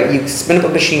great, right? You spin up a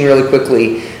machine really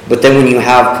quickly, but then when you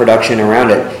have production around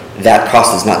it, that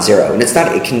cost is not zero. And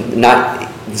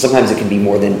sometimes it can be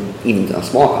more than even a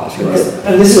small cost. Right?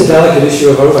 And this is a delicate issue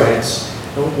of overheads,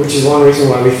 which is one reason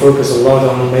why we focus a lot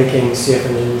on making CF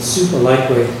Engine super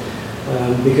lightweight,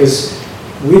 because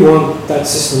we want that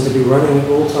system to be running at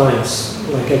all times,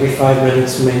 like every 5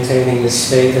 minutes, maintaining the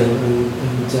state and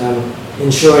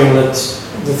ensuring that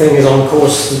the thing is on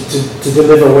course to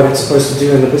deliver what it's supposed to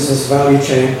do in the business value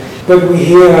chain. But we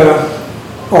hear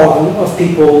of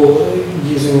people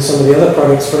using some of the other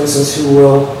products, for instance, who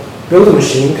will build a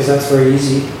machine, because that's very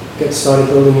easy, get started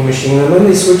building a machine, and then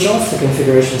they switch off the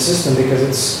configuration system because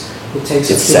it takes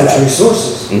up too much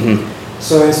resources. Mm-hmm.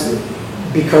 So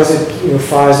because it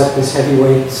fires up this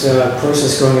heavyweight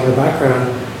process going in the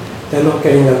background, they're not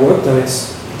getting their work done.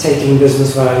 It's taking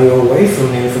business value away from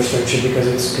the infrastructure because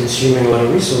it's consuming a lot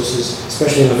of resources,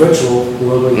 especially in the virtual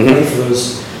world where you pay for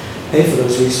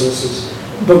those resources.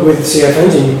 But with CF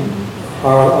Engine,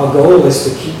 our goal is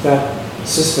to keep that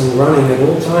system running at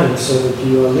all times so that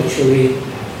you are literally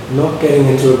not getting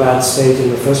into a bad state in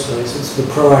the first place. It's the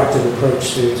proactive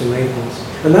approach to maintenance.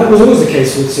 And that was always the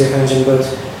case with CF Engine, but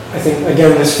I think,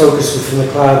 again, this focus from the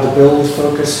cloud, the build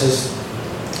focus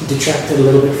has detracted a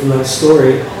little bit from that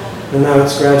story, and now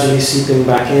it's gradually seeping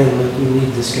back in that you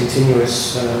need this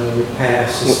continuous repair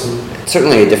system. Well,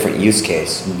 certainly a different use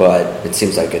case, but it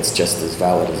seems like it's just as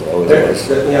valid as it always was.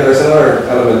 There's another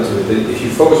element to it. If you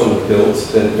focus on the build,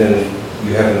 then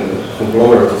you have a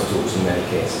conglomerate of tools in many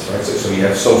cases, right? So you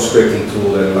have some scripting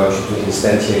tool that allows you to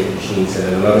instantiate machines, and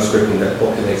then another scripting that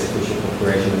populates efficient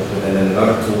configuration, and then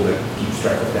another tool that keeps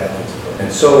track of that.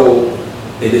 And so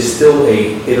it is still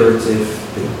a iterative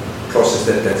process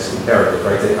that's imperative,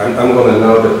 right? I'm going to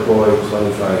now deploy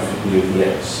 25 new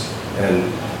VMs, and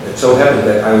it so happened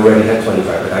that I already had 25,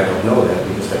 but I don't know that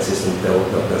because that system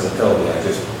doesn't tell me. I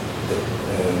just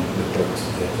deployed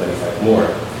 25 more.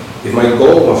 If my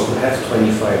goal was to have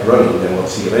 25 running, then what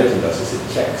CF Engine does is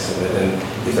it checks, and then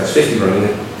if there's 50 running,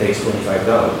 it takes 25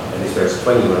 down, and if there's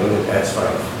 20 running, it adds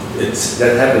 5.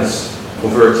 That happens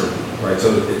convergently, right?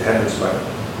 So it happens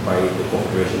by the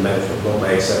configuration management, not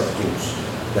by a set of tools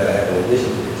that I have in addition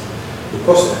to this. The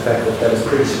cost effect of that is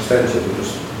pretty substantial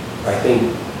because I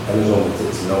think Amazon,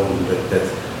 it's known that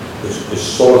a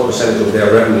solid percentage of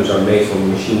their revenues are made from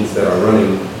machines that are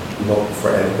running not for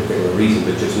any particular reason,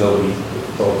 but just nobody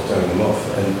thought of turning them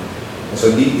off. And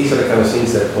so these are the kind of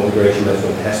things that configuration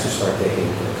management has to start taking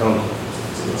into account.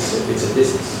 It's a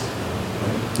business.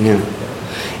 Right? Yeah.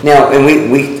 Now, and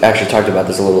we actually talked about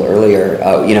this a little earlier.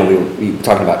 We were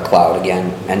talking about cloud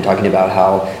again, and talking about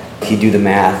how if you do the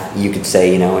math, you could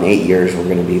say, in 8 years we're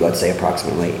going to be, let's say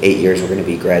approximately 8 years, we're going to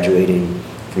be graduating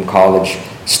from college.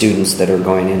 Students that are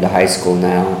going into high school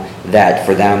now, that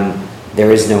for them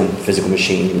there is no physical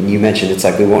machine. And you mentioned it's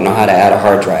like we won't know how to add a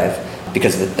hard drive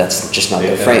because that's just not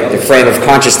the frame of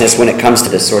consciousness when it comes to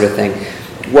this sort of thing.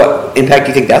 What impact do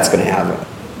you think that's going to have?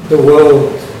 The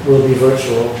world will be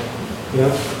virtual.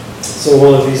 Yeah. So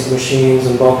all of these machines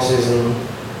and boxes and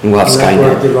we'll have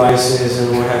network Skynet devices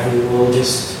and what have you will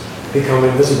just become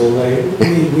invisible.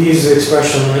 We use the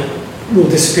expression that will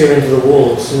disappear into the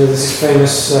walls. There's this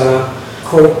famous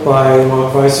quote by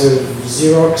Mark Burgess of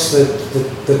Xerox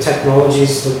that the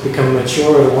technologies that become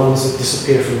mature are the ones that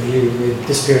disappear from view. They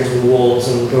disappear into the walls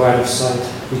and go out of sight.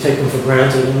 We take them for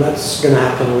granted, and that's going to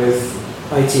happen with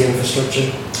IT infrastructure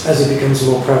as it becomes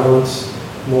more prevalent,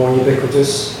 more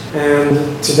ubiquitous.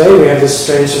 And today we have this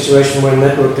strange situation where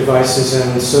network devices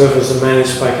and servers are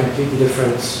managed by completely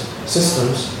different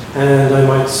systems, and I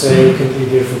might say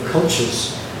completely different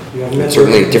cultures. You have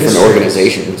certainly different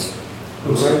organizations.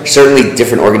 I'm sorry? Certainly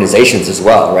different organizations as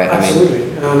well, right?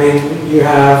 Absolutely. I mean, you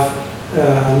have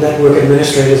network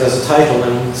administrators as a title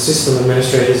and system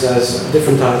administrators as a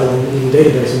different title, and even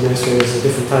database administrators as a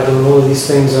different title, and all of these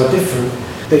things are different.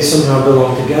 They somehow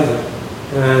belong together.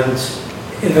 And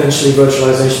eventually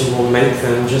virtualization will make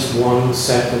them just one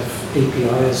set of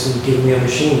APIs and give me a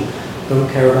machine. Don't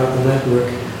care about the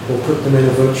network, or put them in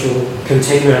a virtual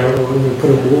container, or put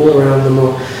a wall around them,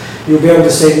 or you'll be able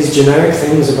to say these generic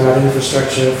things about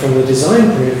infrastructure from the design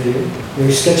point of view.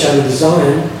 You sketch out a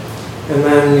design, and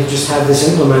then you just have this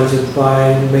implemented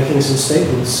by making some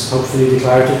statements, hopefully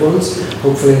declarative ones,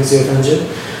 hopefully in CF Engine,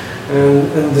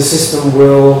 and the system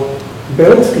will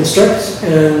build, construct,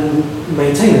 and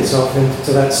maintain itself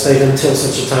into that state until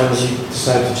such a time as you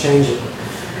decide to change it.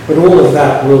 But all of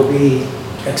that will be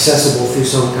accessible through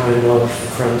some kind of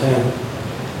front end,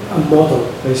 a model,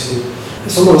 basically.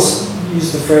 Someone's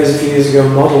used the phrase a few years ago,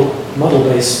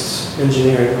 model-based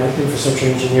engineering, like infrastructure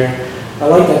engineering. I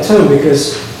like that term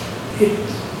because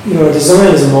a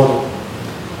design is a model,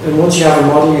 and once you have a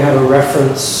model, you have a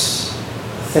reference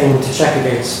thing to check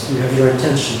against. You have your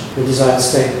intention, your desired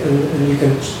state, and you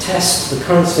can test the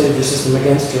current state of your system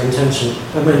against your intention.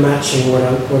 Am I matching what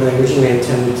I originally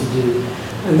intended to do?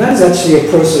 And that is actually a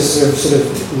process of sort of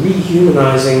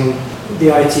rehumanizing the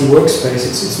IT workspace.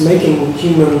 It's making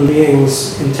human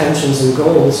beings' intentions and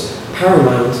goals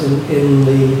paramount in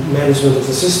the management of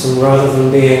the system, rather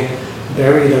than being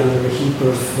buried under a heap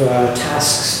of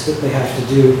tasks that they have to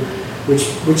do,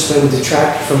 which then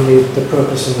detract from the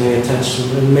purpose and the intention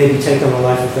and maybe take on a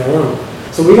life of their own.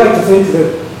 So we like to think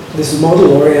that this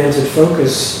model-oriented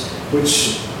focus,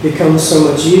 which becomes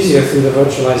so much easier through the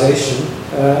virtualization,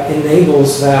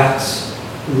 enables that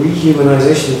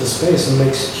rehumanization of the space and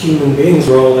makes human beings'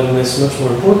 role in this much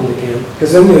more important again,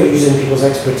 because then we're using people's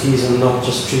expertise and not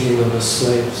just treating them as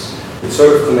slaves. It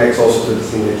sort of connects also to the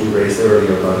thing that you raised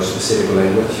earlier about a specific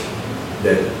language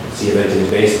that CF Engine is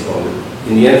based upon.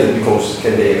 In the end, it becomes,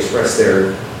 can they express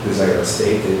their desired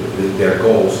state, their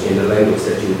goals in the language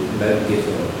that you give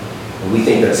them? And we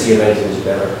think that CF Engine is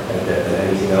better at that than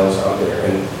anything else out there.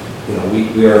 And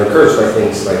we are encouraged by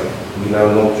things like we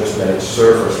now not just manage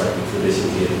servers like we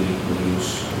traditionally did.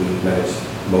 We manage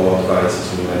mobile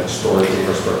devices, we manage storage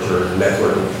infrastructure,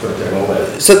 network infrastructure, and all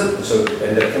that. So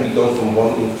and that can be done from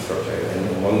one infrastructure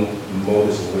and one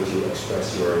modus in which you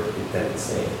express your intended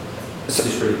state.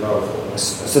 It's pretty powerful.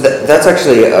 So that's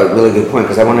actually a really good point,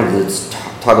 because I wanted to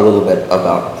talk a little bit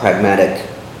about pragmatic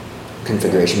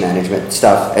configuration management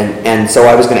stuff. And so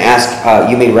I was going to ask,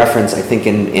 you made reference, I think,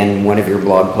 in one of your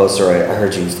blog posts, or I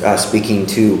heard you speaking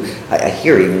to, I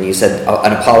hear even you said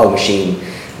an Apollo machine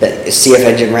that CF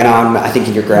Engine ran on, I think,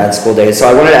 in your grad school days. So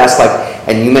I wanted to ask,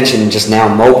 and you mentioned just now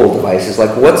mobile devices,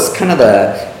 what's kind of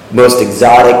the most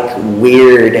exotic,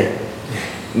 weird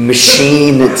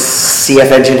machine that CF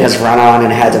Engine has run on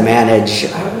and had to manage?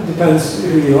 It depends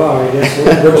who you are, I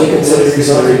guess. What do you consider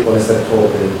exotic? What is that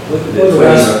called?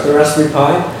 The Raspberry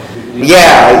Pi?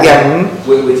 Yeah.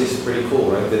 Which is pretty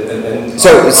cool, right?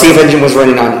 So CF Engine was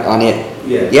running on it?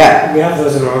 Yeah. We have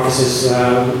those in our offices.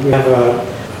 We have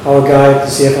our guy at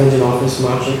the CF Engine office,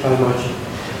 Marchik,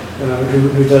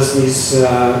 who does these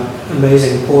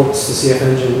amazing ports to CF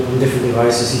Engine on different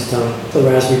devices. He's done the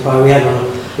Raspberry Pi. We had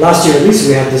one last year, at least.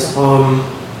 We had this ARM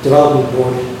development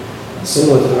board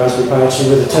similar to the Raspberry Pi, actually,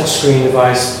 with a touchscreen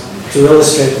device to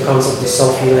illustrate the concept of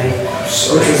self-healing,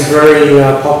 which was a very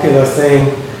popular thing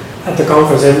at the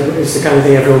conference. It's the kind of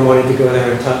thing everyone wanted to go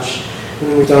there and touch.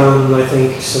 And we've done, I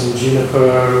think, some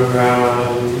Juniper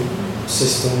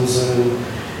systems, and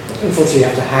unfortunately you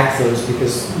have to hack those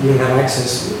because you don't have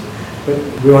access. But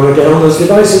we want to get on those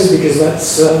devices because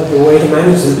that's the way to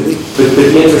manage them. But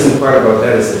the interesting part about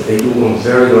that is that they do on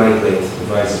very lightweight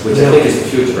devices, which I think is the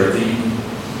future. Right?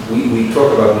 We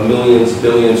talk about millions,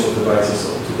 billions of devices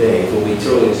today. It will be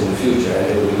trillions in the future, and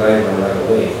they will be lighter and lighter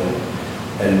weight.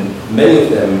 And many of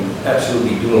them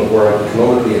absolutely do not warrant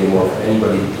economically anymore for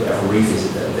anybody to ever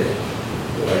revisit them.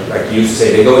 Like you used to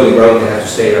say, they go in the ground, they have to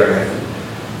stay there.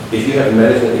 If you have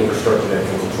management infrastructure that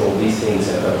can control these things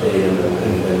and update them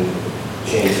and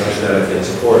change functionality and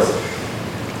so forth,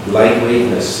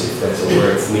 lightweightness, if that's a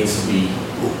word, needs to be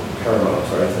paramount,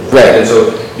 right? Right. And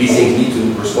so these things need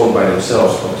to respond by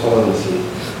themselves autonomously.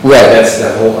 Right. That's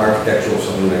that whole architecture of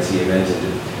something like CF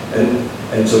Engine.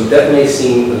 And so that may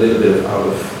seem a little bit out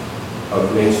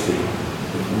of mainstream.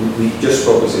 We just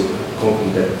focus on a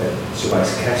company that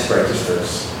supplies cash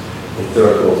registers in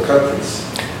third world countries.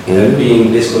 And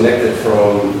being disconnected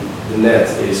from the net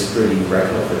is pretty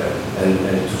radical for them.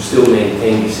 And to still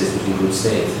maintain these systems in good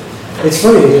state. It's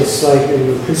funny, it's like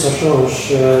in plus ça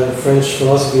change, French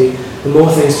philosophy, the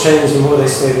more things change, the more they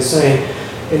stay the same.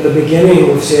 In the beginning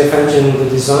of CF Engine, the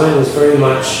design was very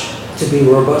much to be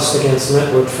robust against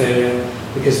network failure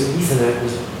because the Ethernet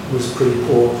was pretty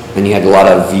poor. And you had a lot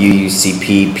of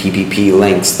UUCP, PPP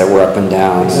links that were up and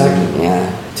down. Exactly. Yeah.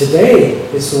 Today,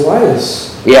 it's the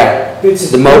wireless. Yeah.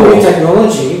 It's the a mobile new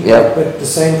technology, Yep. but the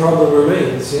same problem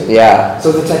remains. Yeah. Yeah.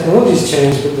 So the technology's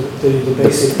changed, but the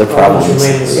basic the problems problems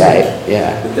remain the same. Right.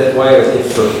 Yeah. But that wireless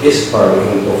infrastructure is part of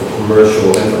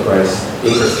commercial enterprise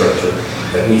infrastructure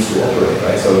that needs to operate,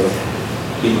 right? So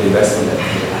people invest in that.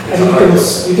 And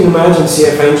you can imagine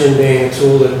CF Engine being a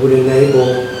tool that would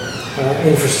enable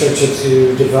infrastructure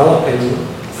to develop in,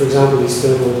 for example, these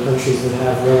third world countries that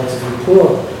have relatively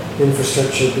poor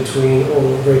infrastructure between all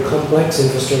very complex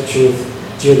infrastructure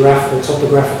with geographical,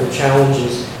 topographical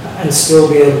challenges, and still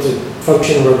be able to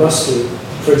function robustly.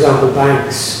 For example,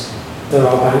 banks. There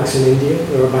are banks in India,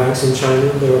 there are banks in China,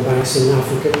 there are banks in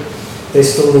Africa. They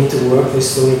still need to work, they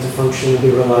still need to function and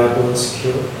be reliable and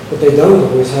secure. But they don't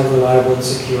always have reliable and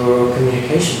secure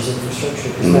communications infrastructure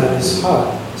because that is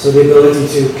hard. So the ability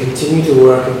to continue to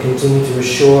work and continue to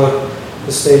assure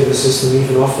the state of the system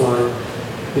even offline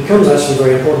becomes actually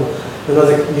very important.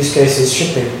 Another use case is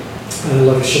shipping. And a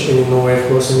lot of shipping in Norway, of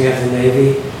course, and we have the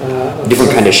Navy.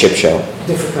 Different kind of ship show.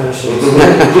 Different kind of ships.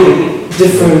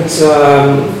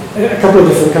 A couple of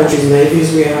different countries'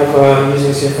 navies we have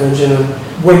using CF Engine. And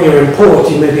when you're in port,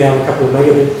 you maybe have a couple of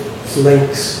megabit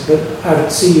links, but out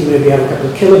at sea, you maybe have a couple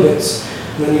of kilobits.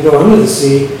 And then you go under the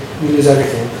sea, you lose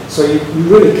everything. So you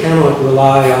really cannot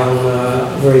rely on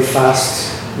a very fast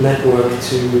network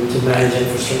to manage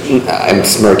infrastructure. I'm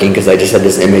smirking because I just had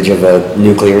this image of a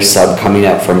nuclear sub coming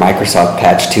up for Microsoft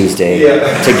Patch Tuesday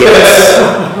to get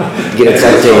its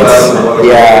updates.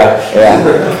 Yeah.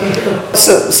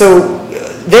 So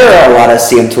there are a lot of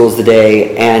CM tools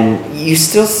today, and you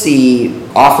still see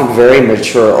often very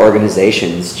mature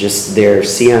organizations, just their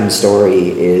CM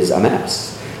story is a mess.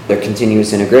 Their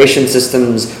continuous integration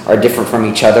systems are different from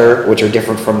each other, which are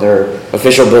different from their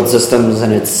official build systems,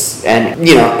 and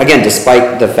you know, again,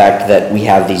 despite the fact that we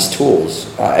have these tools,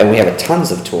 and we have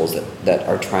tons of tools that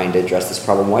are trying to address this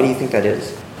problem, why do you think that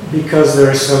is? Because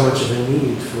there is so much of a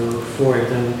need for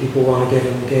it, and people want to get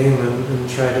in the game and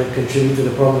try to contribute to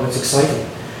the problem. It's exciting.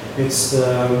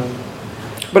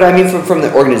 But I mean, from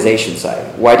the organization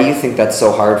side, why do you think that's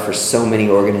so hard for so many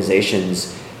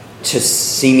organizations to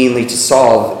seemingly to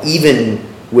solve, even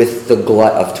with the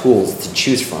glut of tools to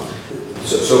choose from?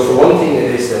 So for one thing,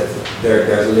 it is that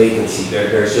there's latency,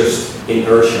 there's just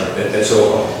inertia,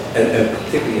 and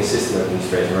particularly in system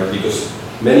administration, right? Because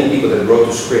many people that wrote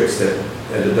the scripts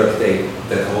and the duct tape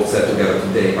that holds that together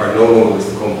today are no longer with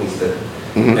the companies that,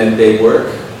 and they work,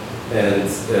 and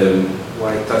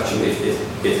why touch them if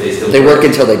they still They work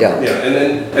until they don't. Yeah,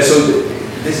 and so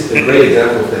this is a great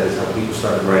example of that is how people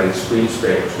started writing screen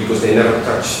scrapers because they never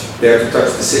dare to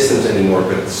touch the systems anymore,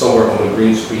 but somewhere on the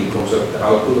green screen comes up the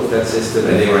output of that system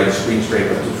and they write a screen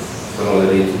scraper to funnel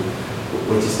it into,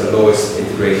 which is the lowest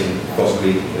integration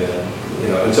possibly,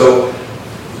 and so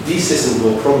these systems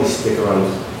will probably stick around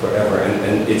forever,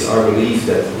 and it's our belief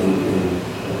that in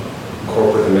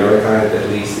corporate America at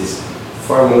least is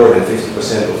far more than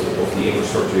 50% of the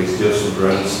infrastructure is just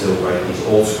run still by these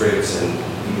old scripts, and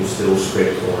people still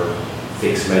script or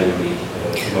fix manually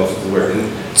most of the work.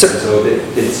 And so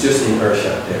it's just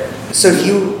inertia there. So if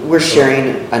you were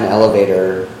sharing an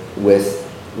elevator with,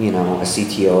 you know, a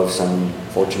CTO of some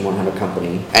Fortune 100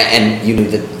 company, and you knew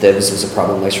that this was a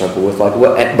problem they struggle with, like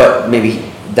what? But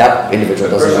maybe that individual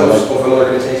doesn't know. Like, of an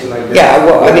organization like that. Yeah,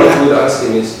 well, I mean, what I would ask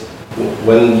him is,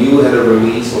 when you had a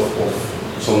release of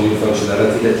some new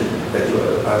functionality that you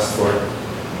asked for,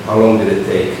 how long did it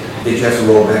take? Did you have to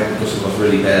roll back because it was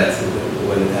really bad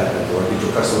when it happened, or did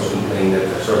your customers complain that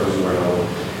their servers were now?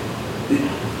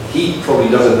 He probably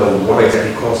doesn't know what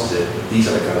exactly causes it, but these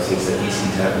are the kind of things that he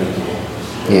sees happening to him.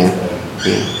 Yeah.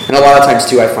 And a lot of times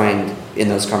too, I find in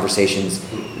those conversations,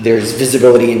 there's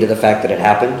visibility into the fact that it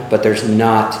happened, but there's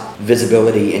not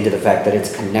visibility into the fact that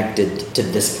it's connected to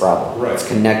this problem. Right. It's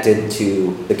connected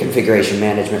to the configuration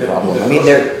management problem.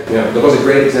 There was a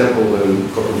great example a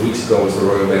couple of weeks ago with the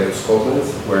Royal Bank of Scotland,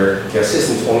 where their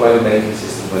systems, online banking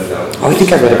systems, went down. Oh, I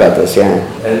think I read about this, yeah.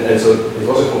 And so it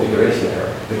was a configuration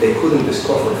error, but they couldn't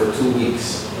discover for 2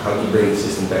 weeks how to bring the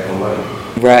system back online.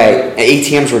 Right.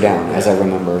 ATMs were down, as I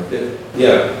remember.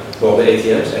 Yeah. Well, the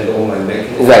ATMs and the online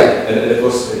banking. Right. And it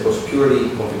was purely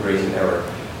configuration error,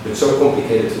 but so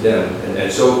complicated to them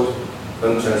and so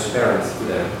untransparent to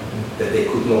them that they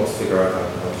could not figure out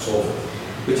how to solve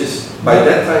it. Which is, by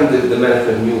that time, the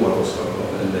management knew what was going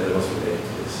on and that it was related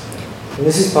to this. And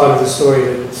this is part of the story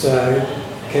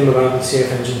that came about with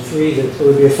CF Engine 3, that there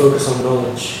would be a focus on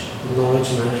knowledge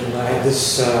management. I had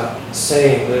this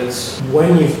saying that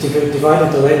when you've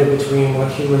divided the labor between the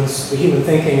human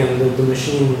thinking and the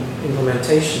machine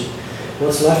implementation,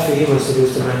 what's left for humans to do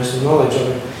is to manage the knowledge of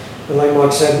it. And like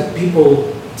Mark said,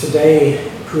 people today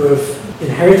who have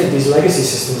inherited these legacy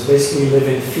systems basically live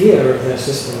in fear of their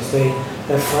systems.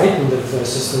 They're frightened of their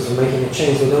systems and making a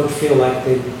change. They don't feel like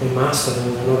they master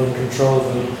them, they're not in control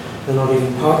of them, they're not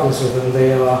even partners with them,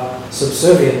 they are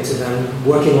subservient to them,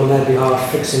 working on their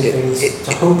behalf, fixing things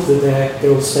to hope that they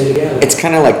will stay together. It's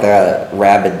kind of like the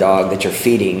rabid dog that you're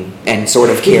feeding and sort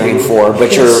of caring for,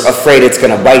 but you're afraid it's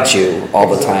going to bite you all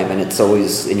the time, and it's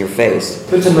always in your face.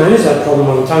 But to manage that problem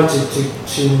all the time,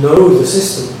 to know the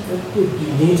system,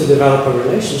 you need to develop a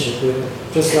relationship with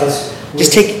it.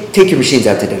 Just take your machines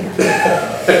out to dinner.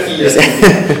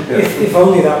 If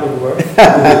only that would work.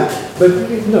 But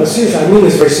no, seriously, I mean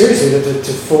this very seriously. That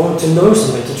to know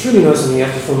something, to truly know something, you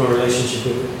have to form a relationship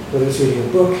with it. Whether it's reading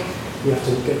a book, you have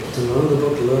to get to know the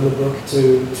book, learn the book.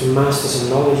 To master some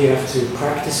knowledge, you have to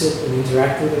practice it and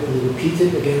interact with it and repeat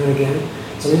it again and again.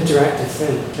 It's an interactive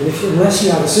thing. And unless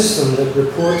you have a system that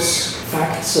reports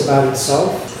facts about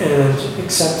itself and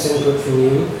accepts input from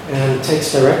you and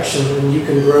takes direction, and you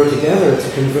can grow together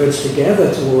to converge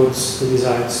together towards the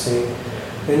desired state,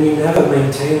 then you never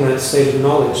maintain that state of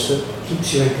knowledge that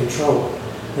keeps you in control.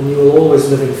 And you will always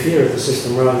live in fear of the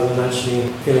system rather than actually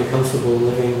feeling comfortable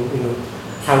living,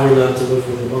 how we learn to live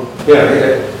with the one.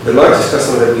 Yeah, the largest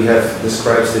customer that we have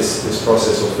describes this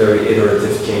process of very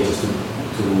iterative changes to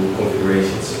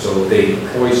configurations. So they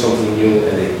deploy something new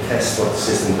and they test what the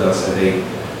system does, and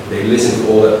they listen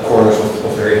to all the corners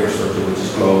of their infrastructure, which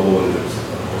is global, and there's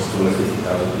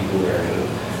 250,000 people there,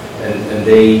 and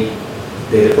they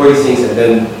deploy things, and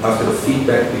then after the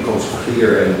feedback becomes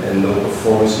clear and no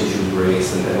performance issues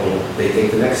raised, and then they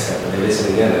take the next step and they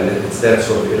listen again, and it's that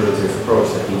sort of iterative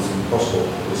approach that needs to be possible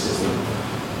in the system,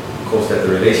 because that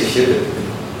the relationship,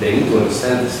 they need to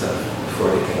understand this stuff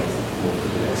before they can move to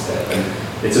the next step.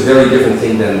 And it's a very different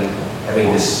thing than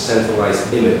having this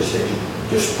centralized image that you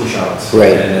just push out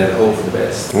right. and then hope for the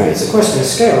best. Right. It's a question of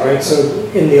scale, right? So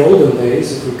in the olden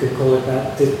days, if we could call it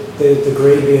that, the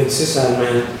grey-beard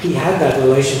sysadmin, he had that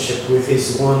relationship with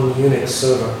his one Unix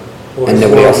server. And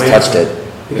nobody else touched it.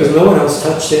 Because no one else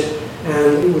touched it,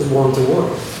 and it was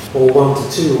 1-to-1, or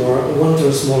 1-to-2, or 1 to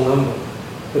a small number.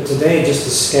 But today, just to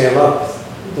scale up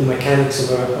the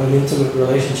mechanics of an intimate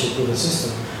relationship with a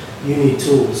system, you need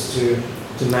tools to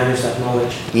manage that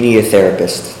knowledge. You need a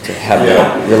therapist to have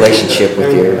a relationship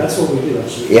with your... That's what we do,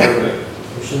 actually. Yeah.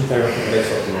 Machine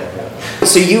therapy.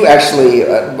 So you actually,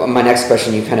 my next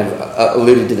question, you kind of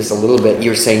alluded to this a little bit.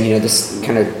 You were saying, this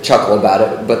kind of chuckle about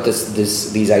it, but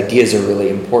these ideas are really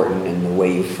important, and the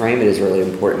way you frame it is really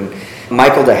important.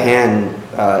 Michael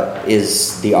DeHaan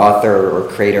is the author or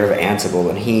creator of Ansible,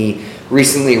 and he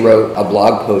recently wrote a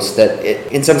blog post that,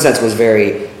 in some sense, was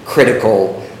very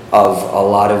critical of a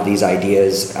lot of these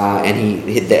ideas, and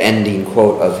the ending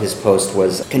quote of his post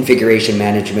was, "Configuration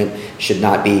management should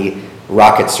not be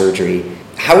rocket surgery."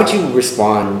 How would you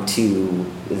respond to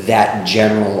that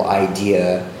general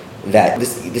idea that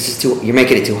this is too, you're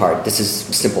making it too hard, this is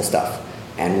simple stuff,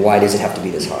 and why does it have to be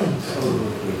this hard?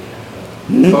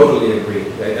 Totally agree.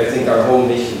 I think our whole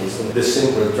mission is the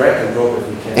simple, drag and drop if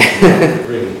we can.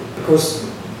 Really. Of course,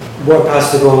 what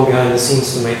has to go on behind the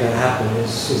scenes to make that happen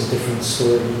is a different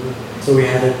story. So we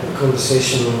had a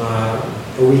conversation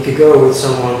a week ago with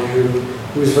someone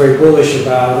who was very bullish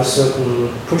about a certain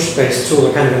push-based tool,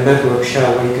 a kind of a network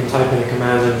shell where you can type in a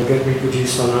command and you get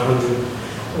reproduced on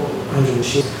 100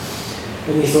 machines.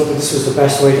 And he thought that this was the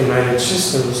best way to manage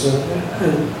systems.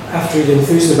 And after he'd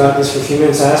enthused about this for a few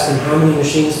minutes, I asked him, how many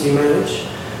machines do you manage?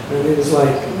 And it was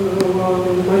like, well,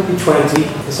 it might be 20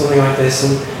 or something like this.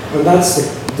 And that's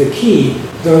the key.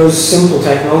 Those simple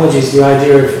technologies, the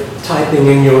idea of typing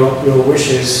in your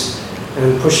wishes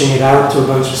and pushing it out to a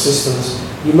bunch of systems,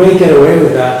 you may get away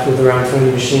with that with around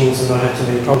 20 machines and not have too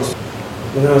many problems.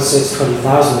 But now it's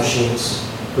 20,000 machines,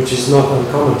 which is not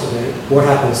uncommon today. What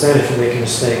happens then if you make a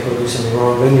mistake or do something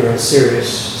wrong? Then you're in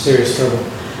serious trouble.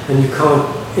 And you can't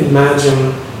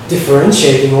imagine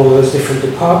differentiating all those different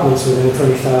departments within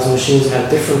 20,000 machines that have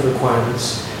different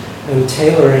requirements and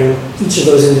tailoring each of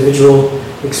those individual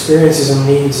experiences and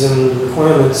needs and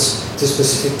requirements to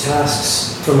specific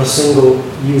tasks from a single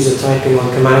user typing on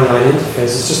command line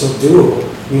interface. It's just not doable.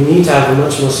 You need to have a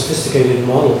much more sophisticated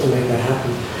model to make that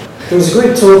happen. There was a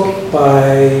great talk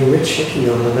by Rich Hickey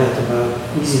on the net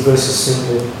about easy versus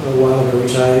simple a while ago,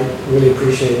 which I really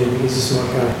appreciated. He's a smart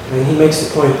guy. And he makes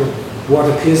the point that what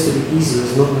appears to be easy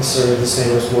is not necessarily the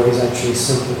same as what is actually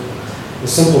simple. The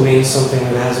simple means something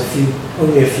that has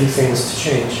only a few things to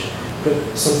change. But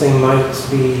something might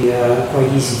be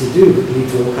quite easy to do, but lead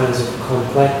to all kinds of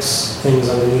complex things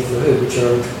underneath the hood, which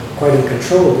are quite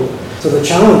uncontrollable. So the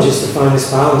challenge is to find this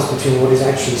balance between what is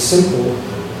actually simple,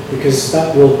 because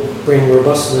that will bring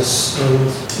robustness and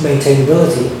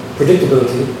maintainability,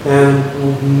 predictability,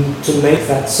 and to make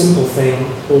that simple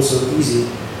thing also easy.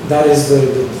 That is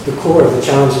the core of the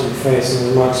challenge that we face. And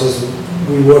as Mark says,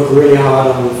 we work really hard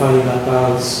on finding that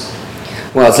balance.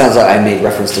 Well, it sounds like I made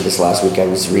reference to this last week. I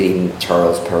was reading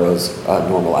Charles Perrow's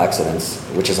Normal Accidents,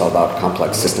 which is all about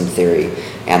complex system theory,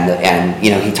 and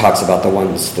he talks about the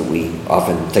ones that we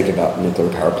often think about: nuclear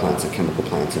power plants and chemical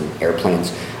plants and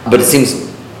airplanes. But it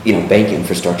seems, bank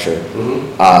infrastructure,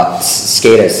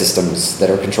 SCADA systems that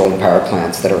are controlling power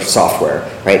plants that are software,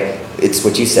 right? It's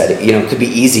what you said. It could be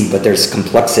easy, but there's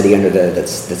complexity under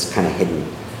that's kind of hidden.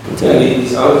 Yeah,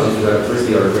 these outages with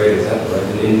electricity are a great example, right?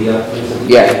 In India, for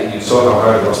example, you saw how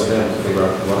hard it was for them to figure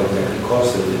out what exactly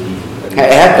caused it.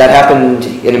 That happened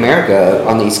in America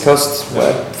on the East Coast,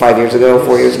 5 years ago,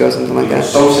 4 years ago, something like that?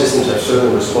 Some systems have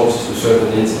certain responses to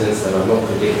certain incidents that are not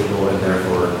predictable, and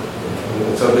therefore,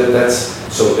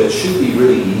 so it should be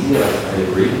really easy, I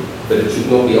agree, but it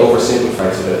should not be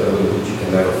oversimplified so that you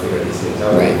can never figure these things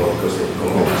out anymore because they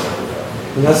become oversimplified.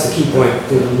 And that's the key point,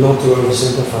 not to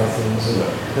oversimplify things.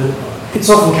 And it's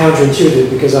often counterintuitive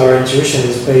because our intuition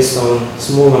is based on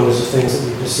small numbers of things that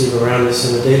we perceive around us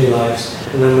in our daily lives,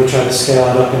 and then we try to scale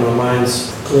it up in our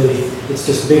minds. Clearly, it's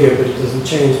just bigger, but it doesn't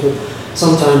change. But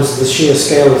sometimes the sheer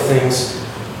scale of things,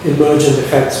 emergent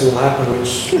effects will happen,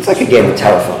 which... It's like a game of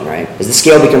telephone, right? As the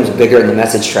scale becomes bigger and the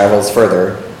message travels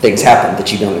further, things happen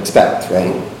that you don't expect,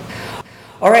 right?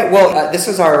 All right, well, this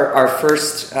was our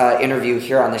first interview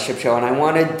here on the Ship Show, and I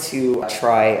wanted to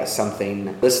try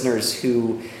something. Listeners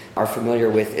who are familiar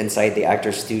with Inside the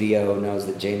Actor Studio knows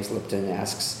that James Lipton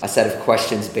asks a set of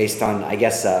questions based on, I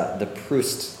guess, the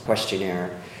Proust questionnaire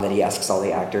that he asks all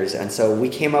the actors. And so we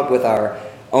came up with our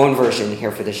own version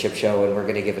here for the Ship Show, and we're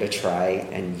going to give it a try,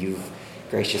 and you've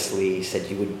graciously said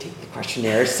you would take the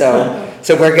questionnaire. So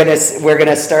we're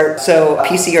gonna start. So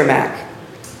PC or Mac?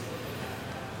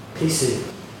 PC.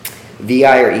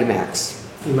 VI or Emacs?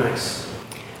 Emacs.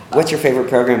 What's your favorite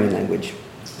programming language?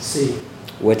 C.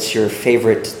 What's your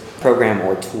favorite program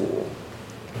or tool?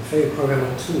 My favorite program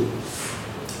or tool?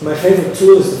 My favorite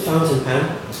tool is the fountain pen,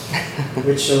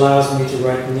 which allows me to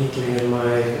write neatly in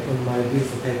my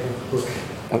beautiful paper book.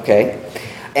 Okay.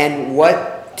 And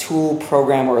what tool,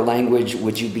 program, or language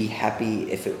would you be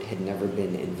happy if it had never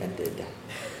been invented?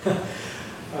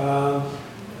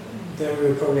 Then we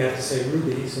would probably have to say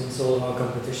Ruby, since all of our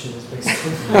competition is based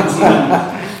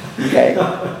on Okay.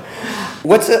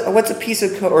 What's a piece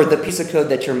of code, or the piece of code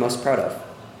that you're most proud of?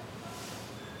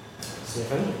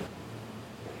 CFN.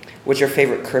 What's your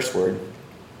favorite curse word?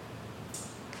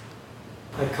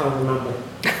 I can't remember.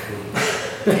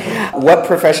 What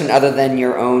profession other than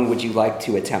your own would you like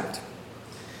to attempt?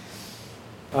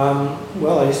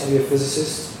 Well, I used to be a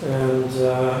physicist, and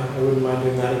I wouldn't mind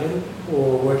doing that again,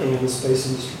 or working in the space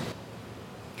industry.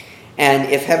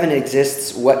 And if heaven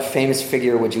exists, what famous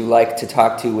figure would you like to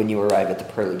talk to when you arrive at the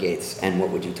pearly gates, and what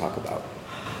would you talk about?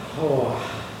 Oh,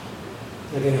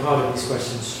 they're getting harder, these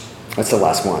questions. That's the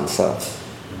last one, so.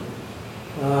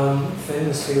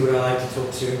 Famous figure would I like to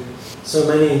talk to? So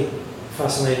many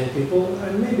fascinating people.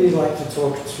 I'd maybe like to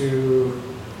talk to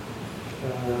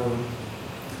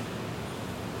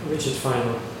Richard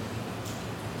Feynman.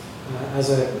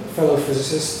 As a fellow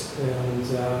physicist, and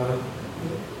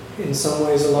in some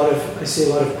ways I see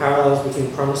a lot of parallels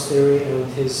between promise theory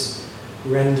and his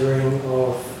rendering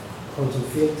of quantum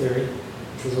field theory,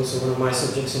 which was also one of my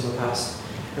subjects in the past.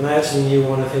 And I actually knew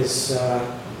one of his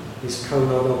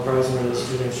co-Nobel Prize winners,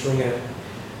 Julian Schwinger,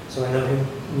 so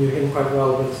I knew him quite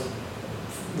well, but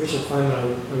Richard Feynman I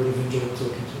would have enjoyed talking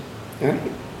to. All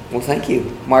right. Well, thank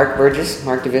you. Mark Burgess,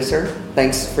 Mark DeVisser,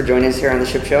 thanks for joining us here on the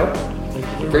Ship Show.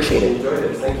 Thank you. Appreciate it. Enjoyed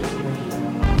it. Thank you.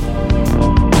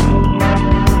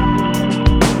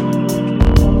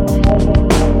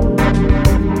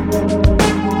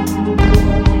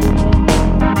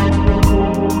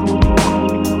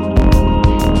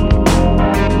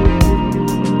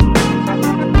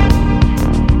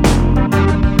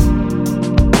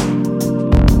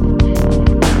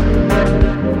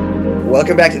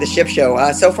 Welcome back to the Ship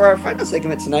Show. So for our final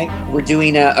segment tonight, we're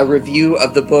doing a review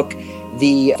of the book,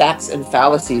 The Facts and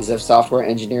Fallacies of Software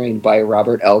Engineering by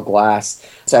Robert L. Glass.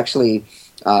 It's actually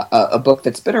a book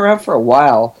that's been around for a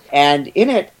while, and in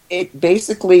it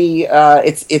basically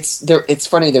it's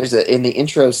funny. There's in the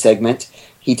intro segment,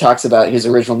 he talks about his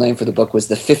original name for the book was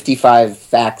The 55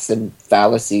 Facts and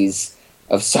Fallacies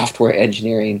of Software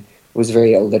Engineering. It was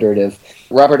very alliterative.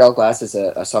 Robert L. Glass is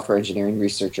a software engineering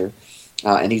researcher.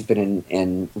 And he's been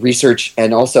in research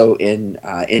and also in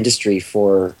industry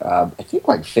for, I think,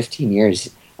 like 15 years.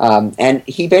 And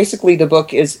he basically, the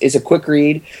book is a quick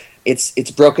read. It's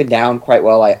broken down quite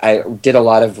well. I did a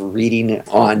lot of reading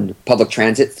on public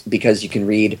transit because you can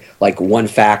read, like, one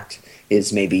fact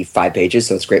is maybe 5 pages,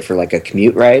 so it's great for, like, a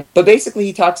commute ride. But basically,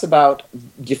 he talks about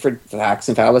different facts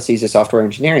and fallacies of software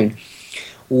engineering.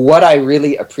 What I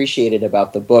really appreciated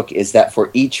about the book is that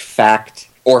for each fact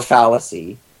or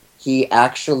fallacy, he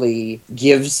actually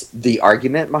gives the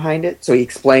argument behind it. So he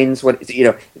explains what, he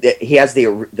has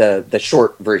the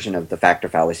short version of the fact or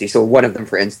fallacy. So one of them,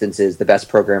 for instance, is the best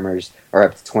programmers are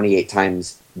up to 28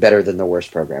 times better than the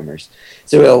worst programmers.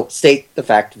 So he'll state the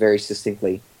fact very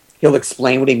succinctly. He'll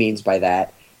explain what he means by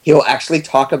that. He'll actually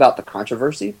talk about the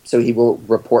controversy. So he will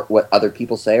report what other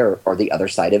people say or the other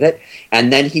side of it.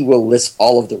 And then he will list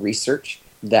all of the research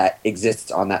that exists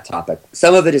on that topic.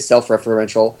 Some of it is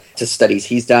self-referential to studies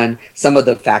he's done. Some of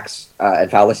the facts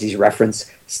and fallacies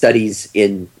reference studies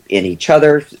in each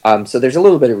other. So there's a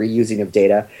little bit of reusing of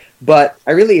data. But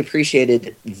I really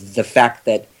appreciated the fact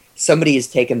that somebody has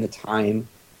taken the time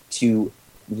to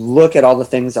look at all the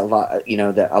things, a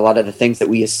lot of the things that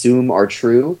we assume are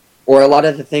true, or a lot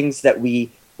of the things that we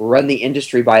run the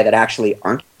industry by that actually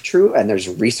aren't true. And there's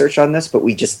research on this, but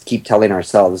we just keep telling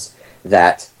ourselves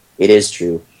that it is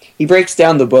true. He breaks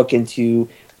down the book into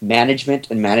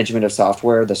management of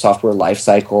software, the software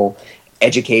lifecycle,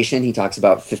 education. He talks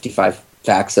about 55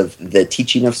 facts of the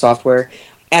teaching of software.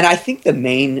 And I think the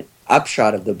main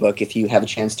upshot of the book, if you have a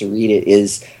chance to read it,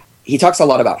 is he talks a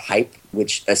lot about hype,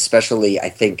 which especially I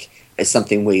think is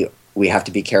something we have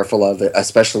to be careful of,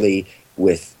 especially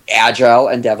with Agile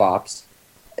and DevOps.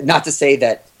 Not to say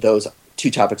that those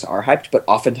two topics are hyped, but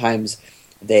oftentimes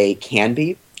they can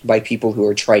be, by people who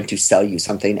are trying to sell you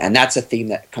something. And that's a theme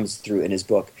that comes through in his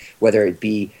book, whether it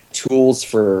be tools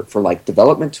for like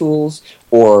development tools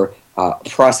or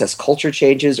process culture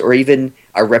changes or even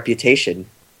a reputation.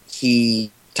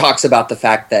 He talks about the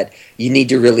fact that you need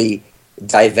to really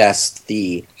divest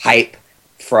the hype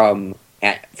from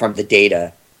the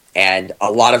data. And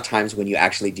a lot of times when you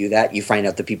actually do that, you find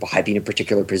out the people hyping a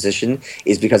particular position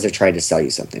is because they're trying to sell you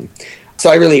something. So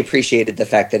I really appreciated the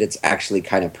fact that it's actually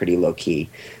kind of pretty low-key.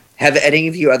 Have any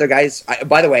of you other guys...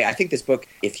 by the way, I think this book,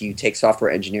 if you take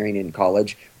software engineering in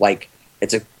college,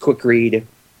 it's a quick read,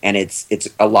 and it's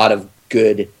a lot of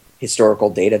good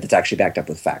historical data that's actually backed up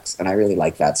with facts, and I really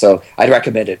like that. So I'd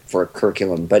recommend it for a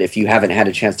curriculum, but if you haven't had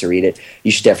a chance to read it,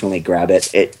 you should definitely grab it.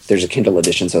 There's a Kindle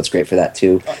edition, so it's great for that,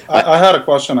 too. I had a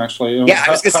question, actually. Yeah, I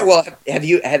was going to say, well,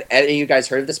 have any of you guys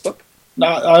heard of this book? No,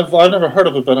 I've never heard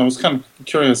of it, but I was kind of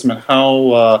curious. I mean,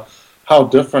 how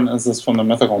different is this from the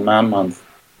Mythical Man Month?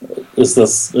 Is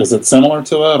it similar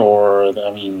to it, or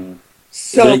I mean?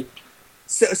 So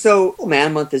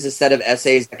Man Month is a set of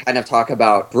essays that kind of talk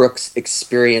about Brooks'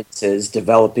 experiences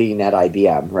developing at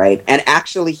IBM, right? And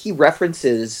actually, he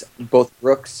references both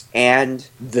Brooks and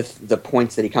the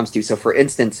points that he comes to. So, for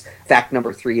instance, fact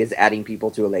number 3 is adding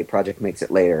people to a late project makes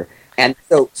it later. And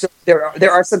so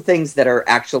there are some things that are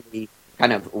actually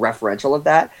kind of referential of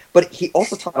that, but he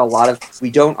also taught a lot of things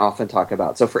we don't often talk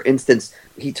about. So, for instance,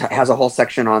 he has a whole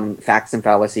section on facts and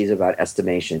fallacies about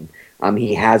estimation.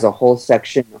 He has a whole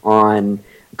section on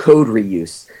code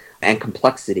reuse and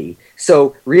complexity.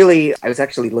 So really, I was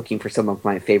actually looking for some of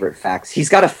my favorite facts. He's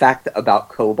got a fact about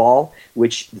COBOL,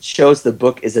 which shows the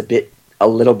book is a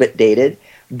little bit dated,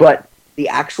 but the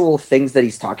actual things that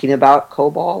he's talking about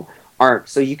COBOL aren't.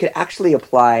 So you could actually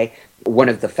apply one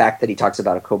of the fact that he talks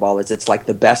about a COBOL is it's like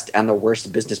the best and the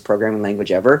worst business programming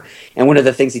language ever. And one of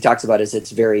the things he talks about is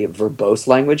it's very verbose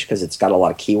language because it's got a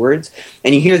lot of keywords.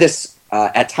 And you hear this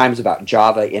at times about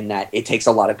Java in that it takes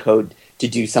a lot of code to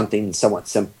do something somewhat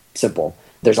simple.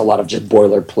 There's a lot of just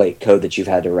boilerplate code that you've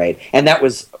had to write. And that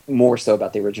was more so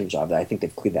about the original Java. I think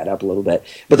they've cleaned that up a little bit.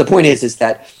 But the point is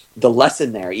that the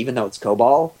lesson there, even though it's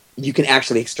COBOL, you can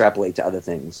actually extrapolate to other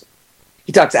things.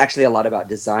 He talks actually a lot about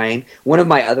design. One of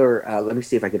my other, let me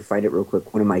see if I can find it real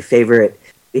quick. One of my favorite,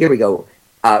 here we go.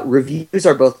 Reviews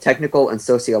are both technical and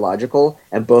sociological,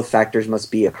 and both factors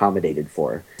must be accommodated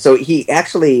for. So he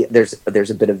actually, there's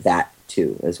a bit of that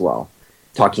too as well.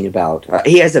 Talking about,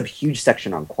 he has a huge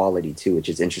section on quality too, which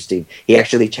is interesting. He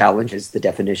actually challenges the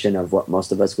definition of what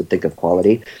most of us would think of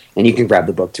quality, and you can grab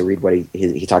the book to read what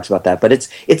he talks about that. But it's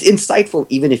insightful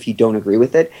even if you don't agree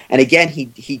with it. And again,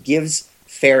 he gives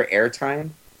fair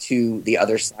airtime to the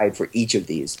other side for each of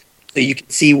these, so you can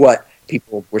see what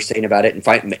people were saying about it and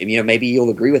find, maybe you'll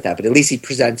agree with that. But at least he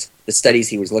presents the studies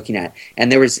he was looking at,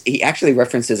 and he actually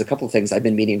references a couple of things I've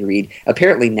been meaning to read.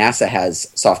 Apparently, NASA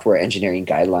has software engineering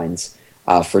guidelines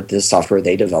for the software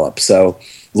they develop. So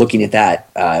looking at that,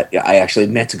 I actually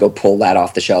meant to go pull that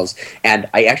off the shelves, and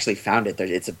I actually found it.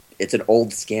 It's an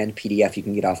old scanned PDF you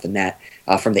can get off the net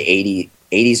from the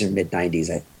 80s or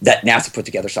mid-90s that NASA put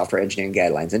together software engineering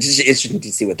guidelines. And it's just interesting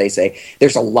to see what they say.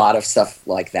 There's a lot of stuff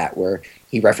like that where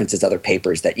he references other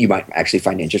papers that you might actually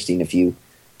find interesting if you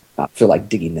feel like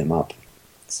digging them up.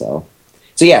 So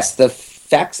yes, The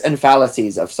Facts and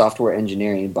Fallacies of Software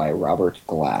Engineering by Robert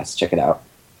Glass. Check it out.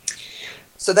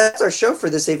 So that's our show for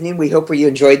this evening. We hope you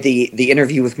enjoyed the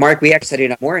interview with Mark. We are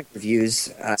setting up more interviews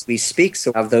as we speak,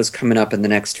 so we'll have those coming up in the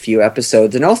next few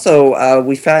episodes. And also,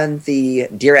 we found the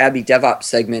Dear Abby DevOps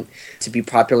segment to be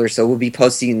popular, so we'll be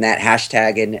posting that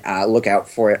hashtag, and look out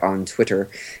for it on Twitter.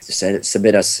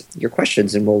 Submit us your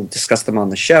questions, and we'll discuss them on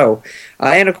the show.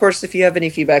 And of course, if you have any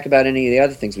feedback about any of the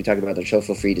other things we talk about on the show,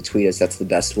 feel free to tweet us. That's the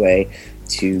best way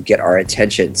to get our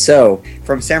attention. So,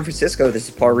 from San Francisco, this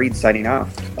is Paul Reed signing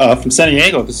off. From San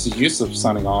Diego, this is Yusuf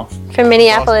signing off. From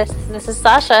Minneapolis, this is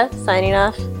Sasha signing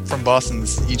off. From Boston,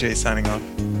 this is EJ signing off.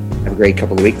 Have a great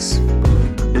couple of weeks.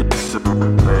 It's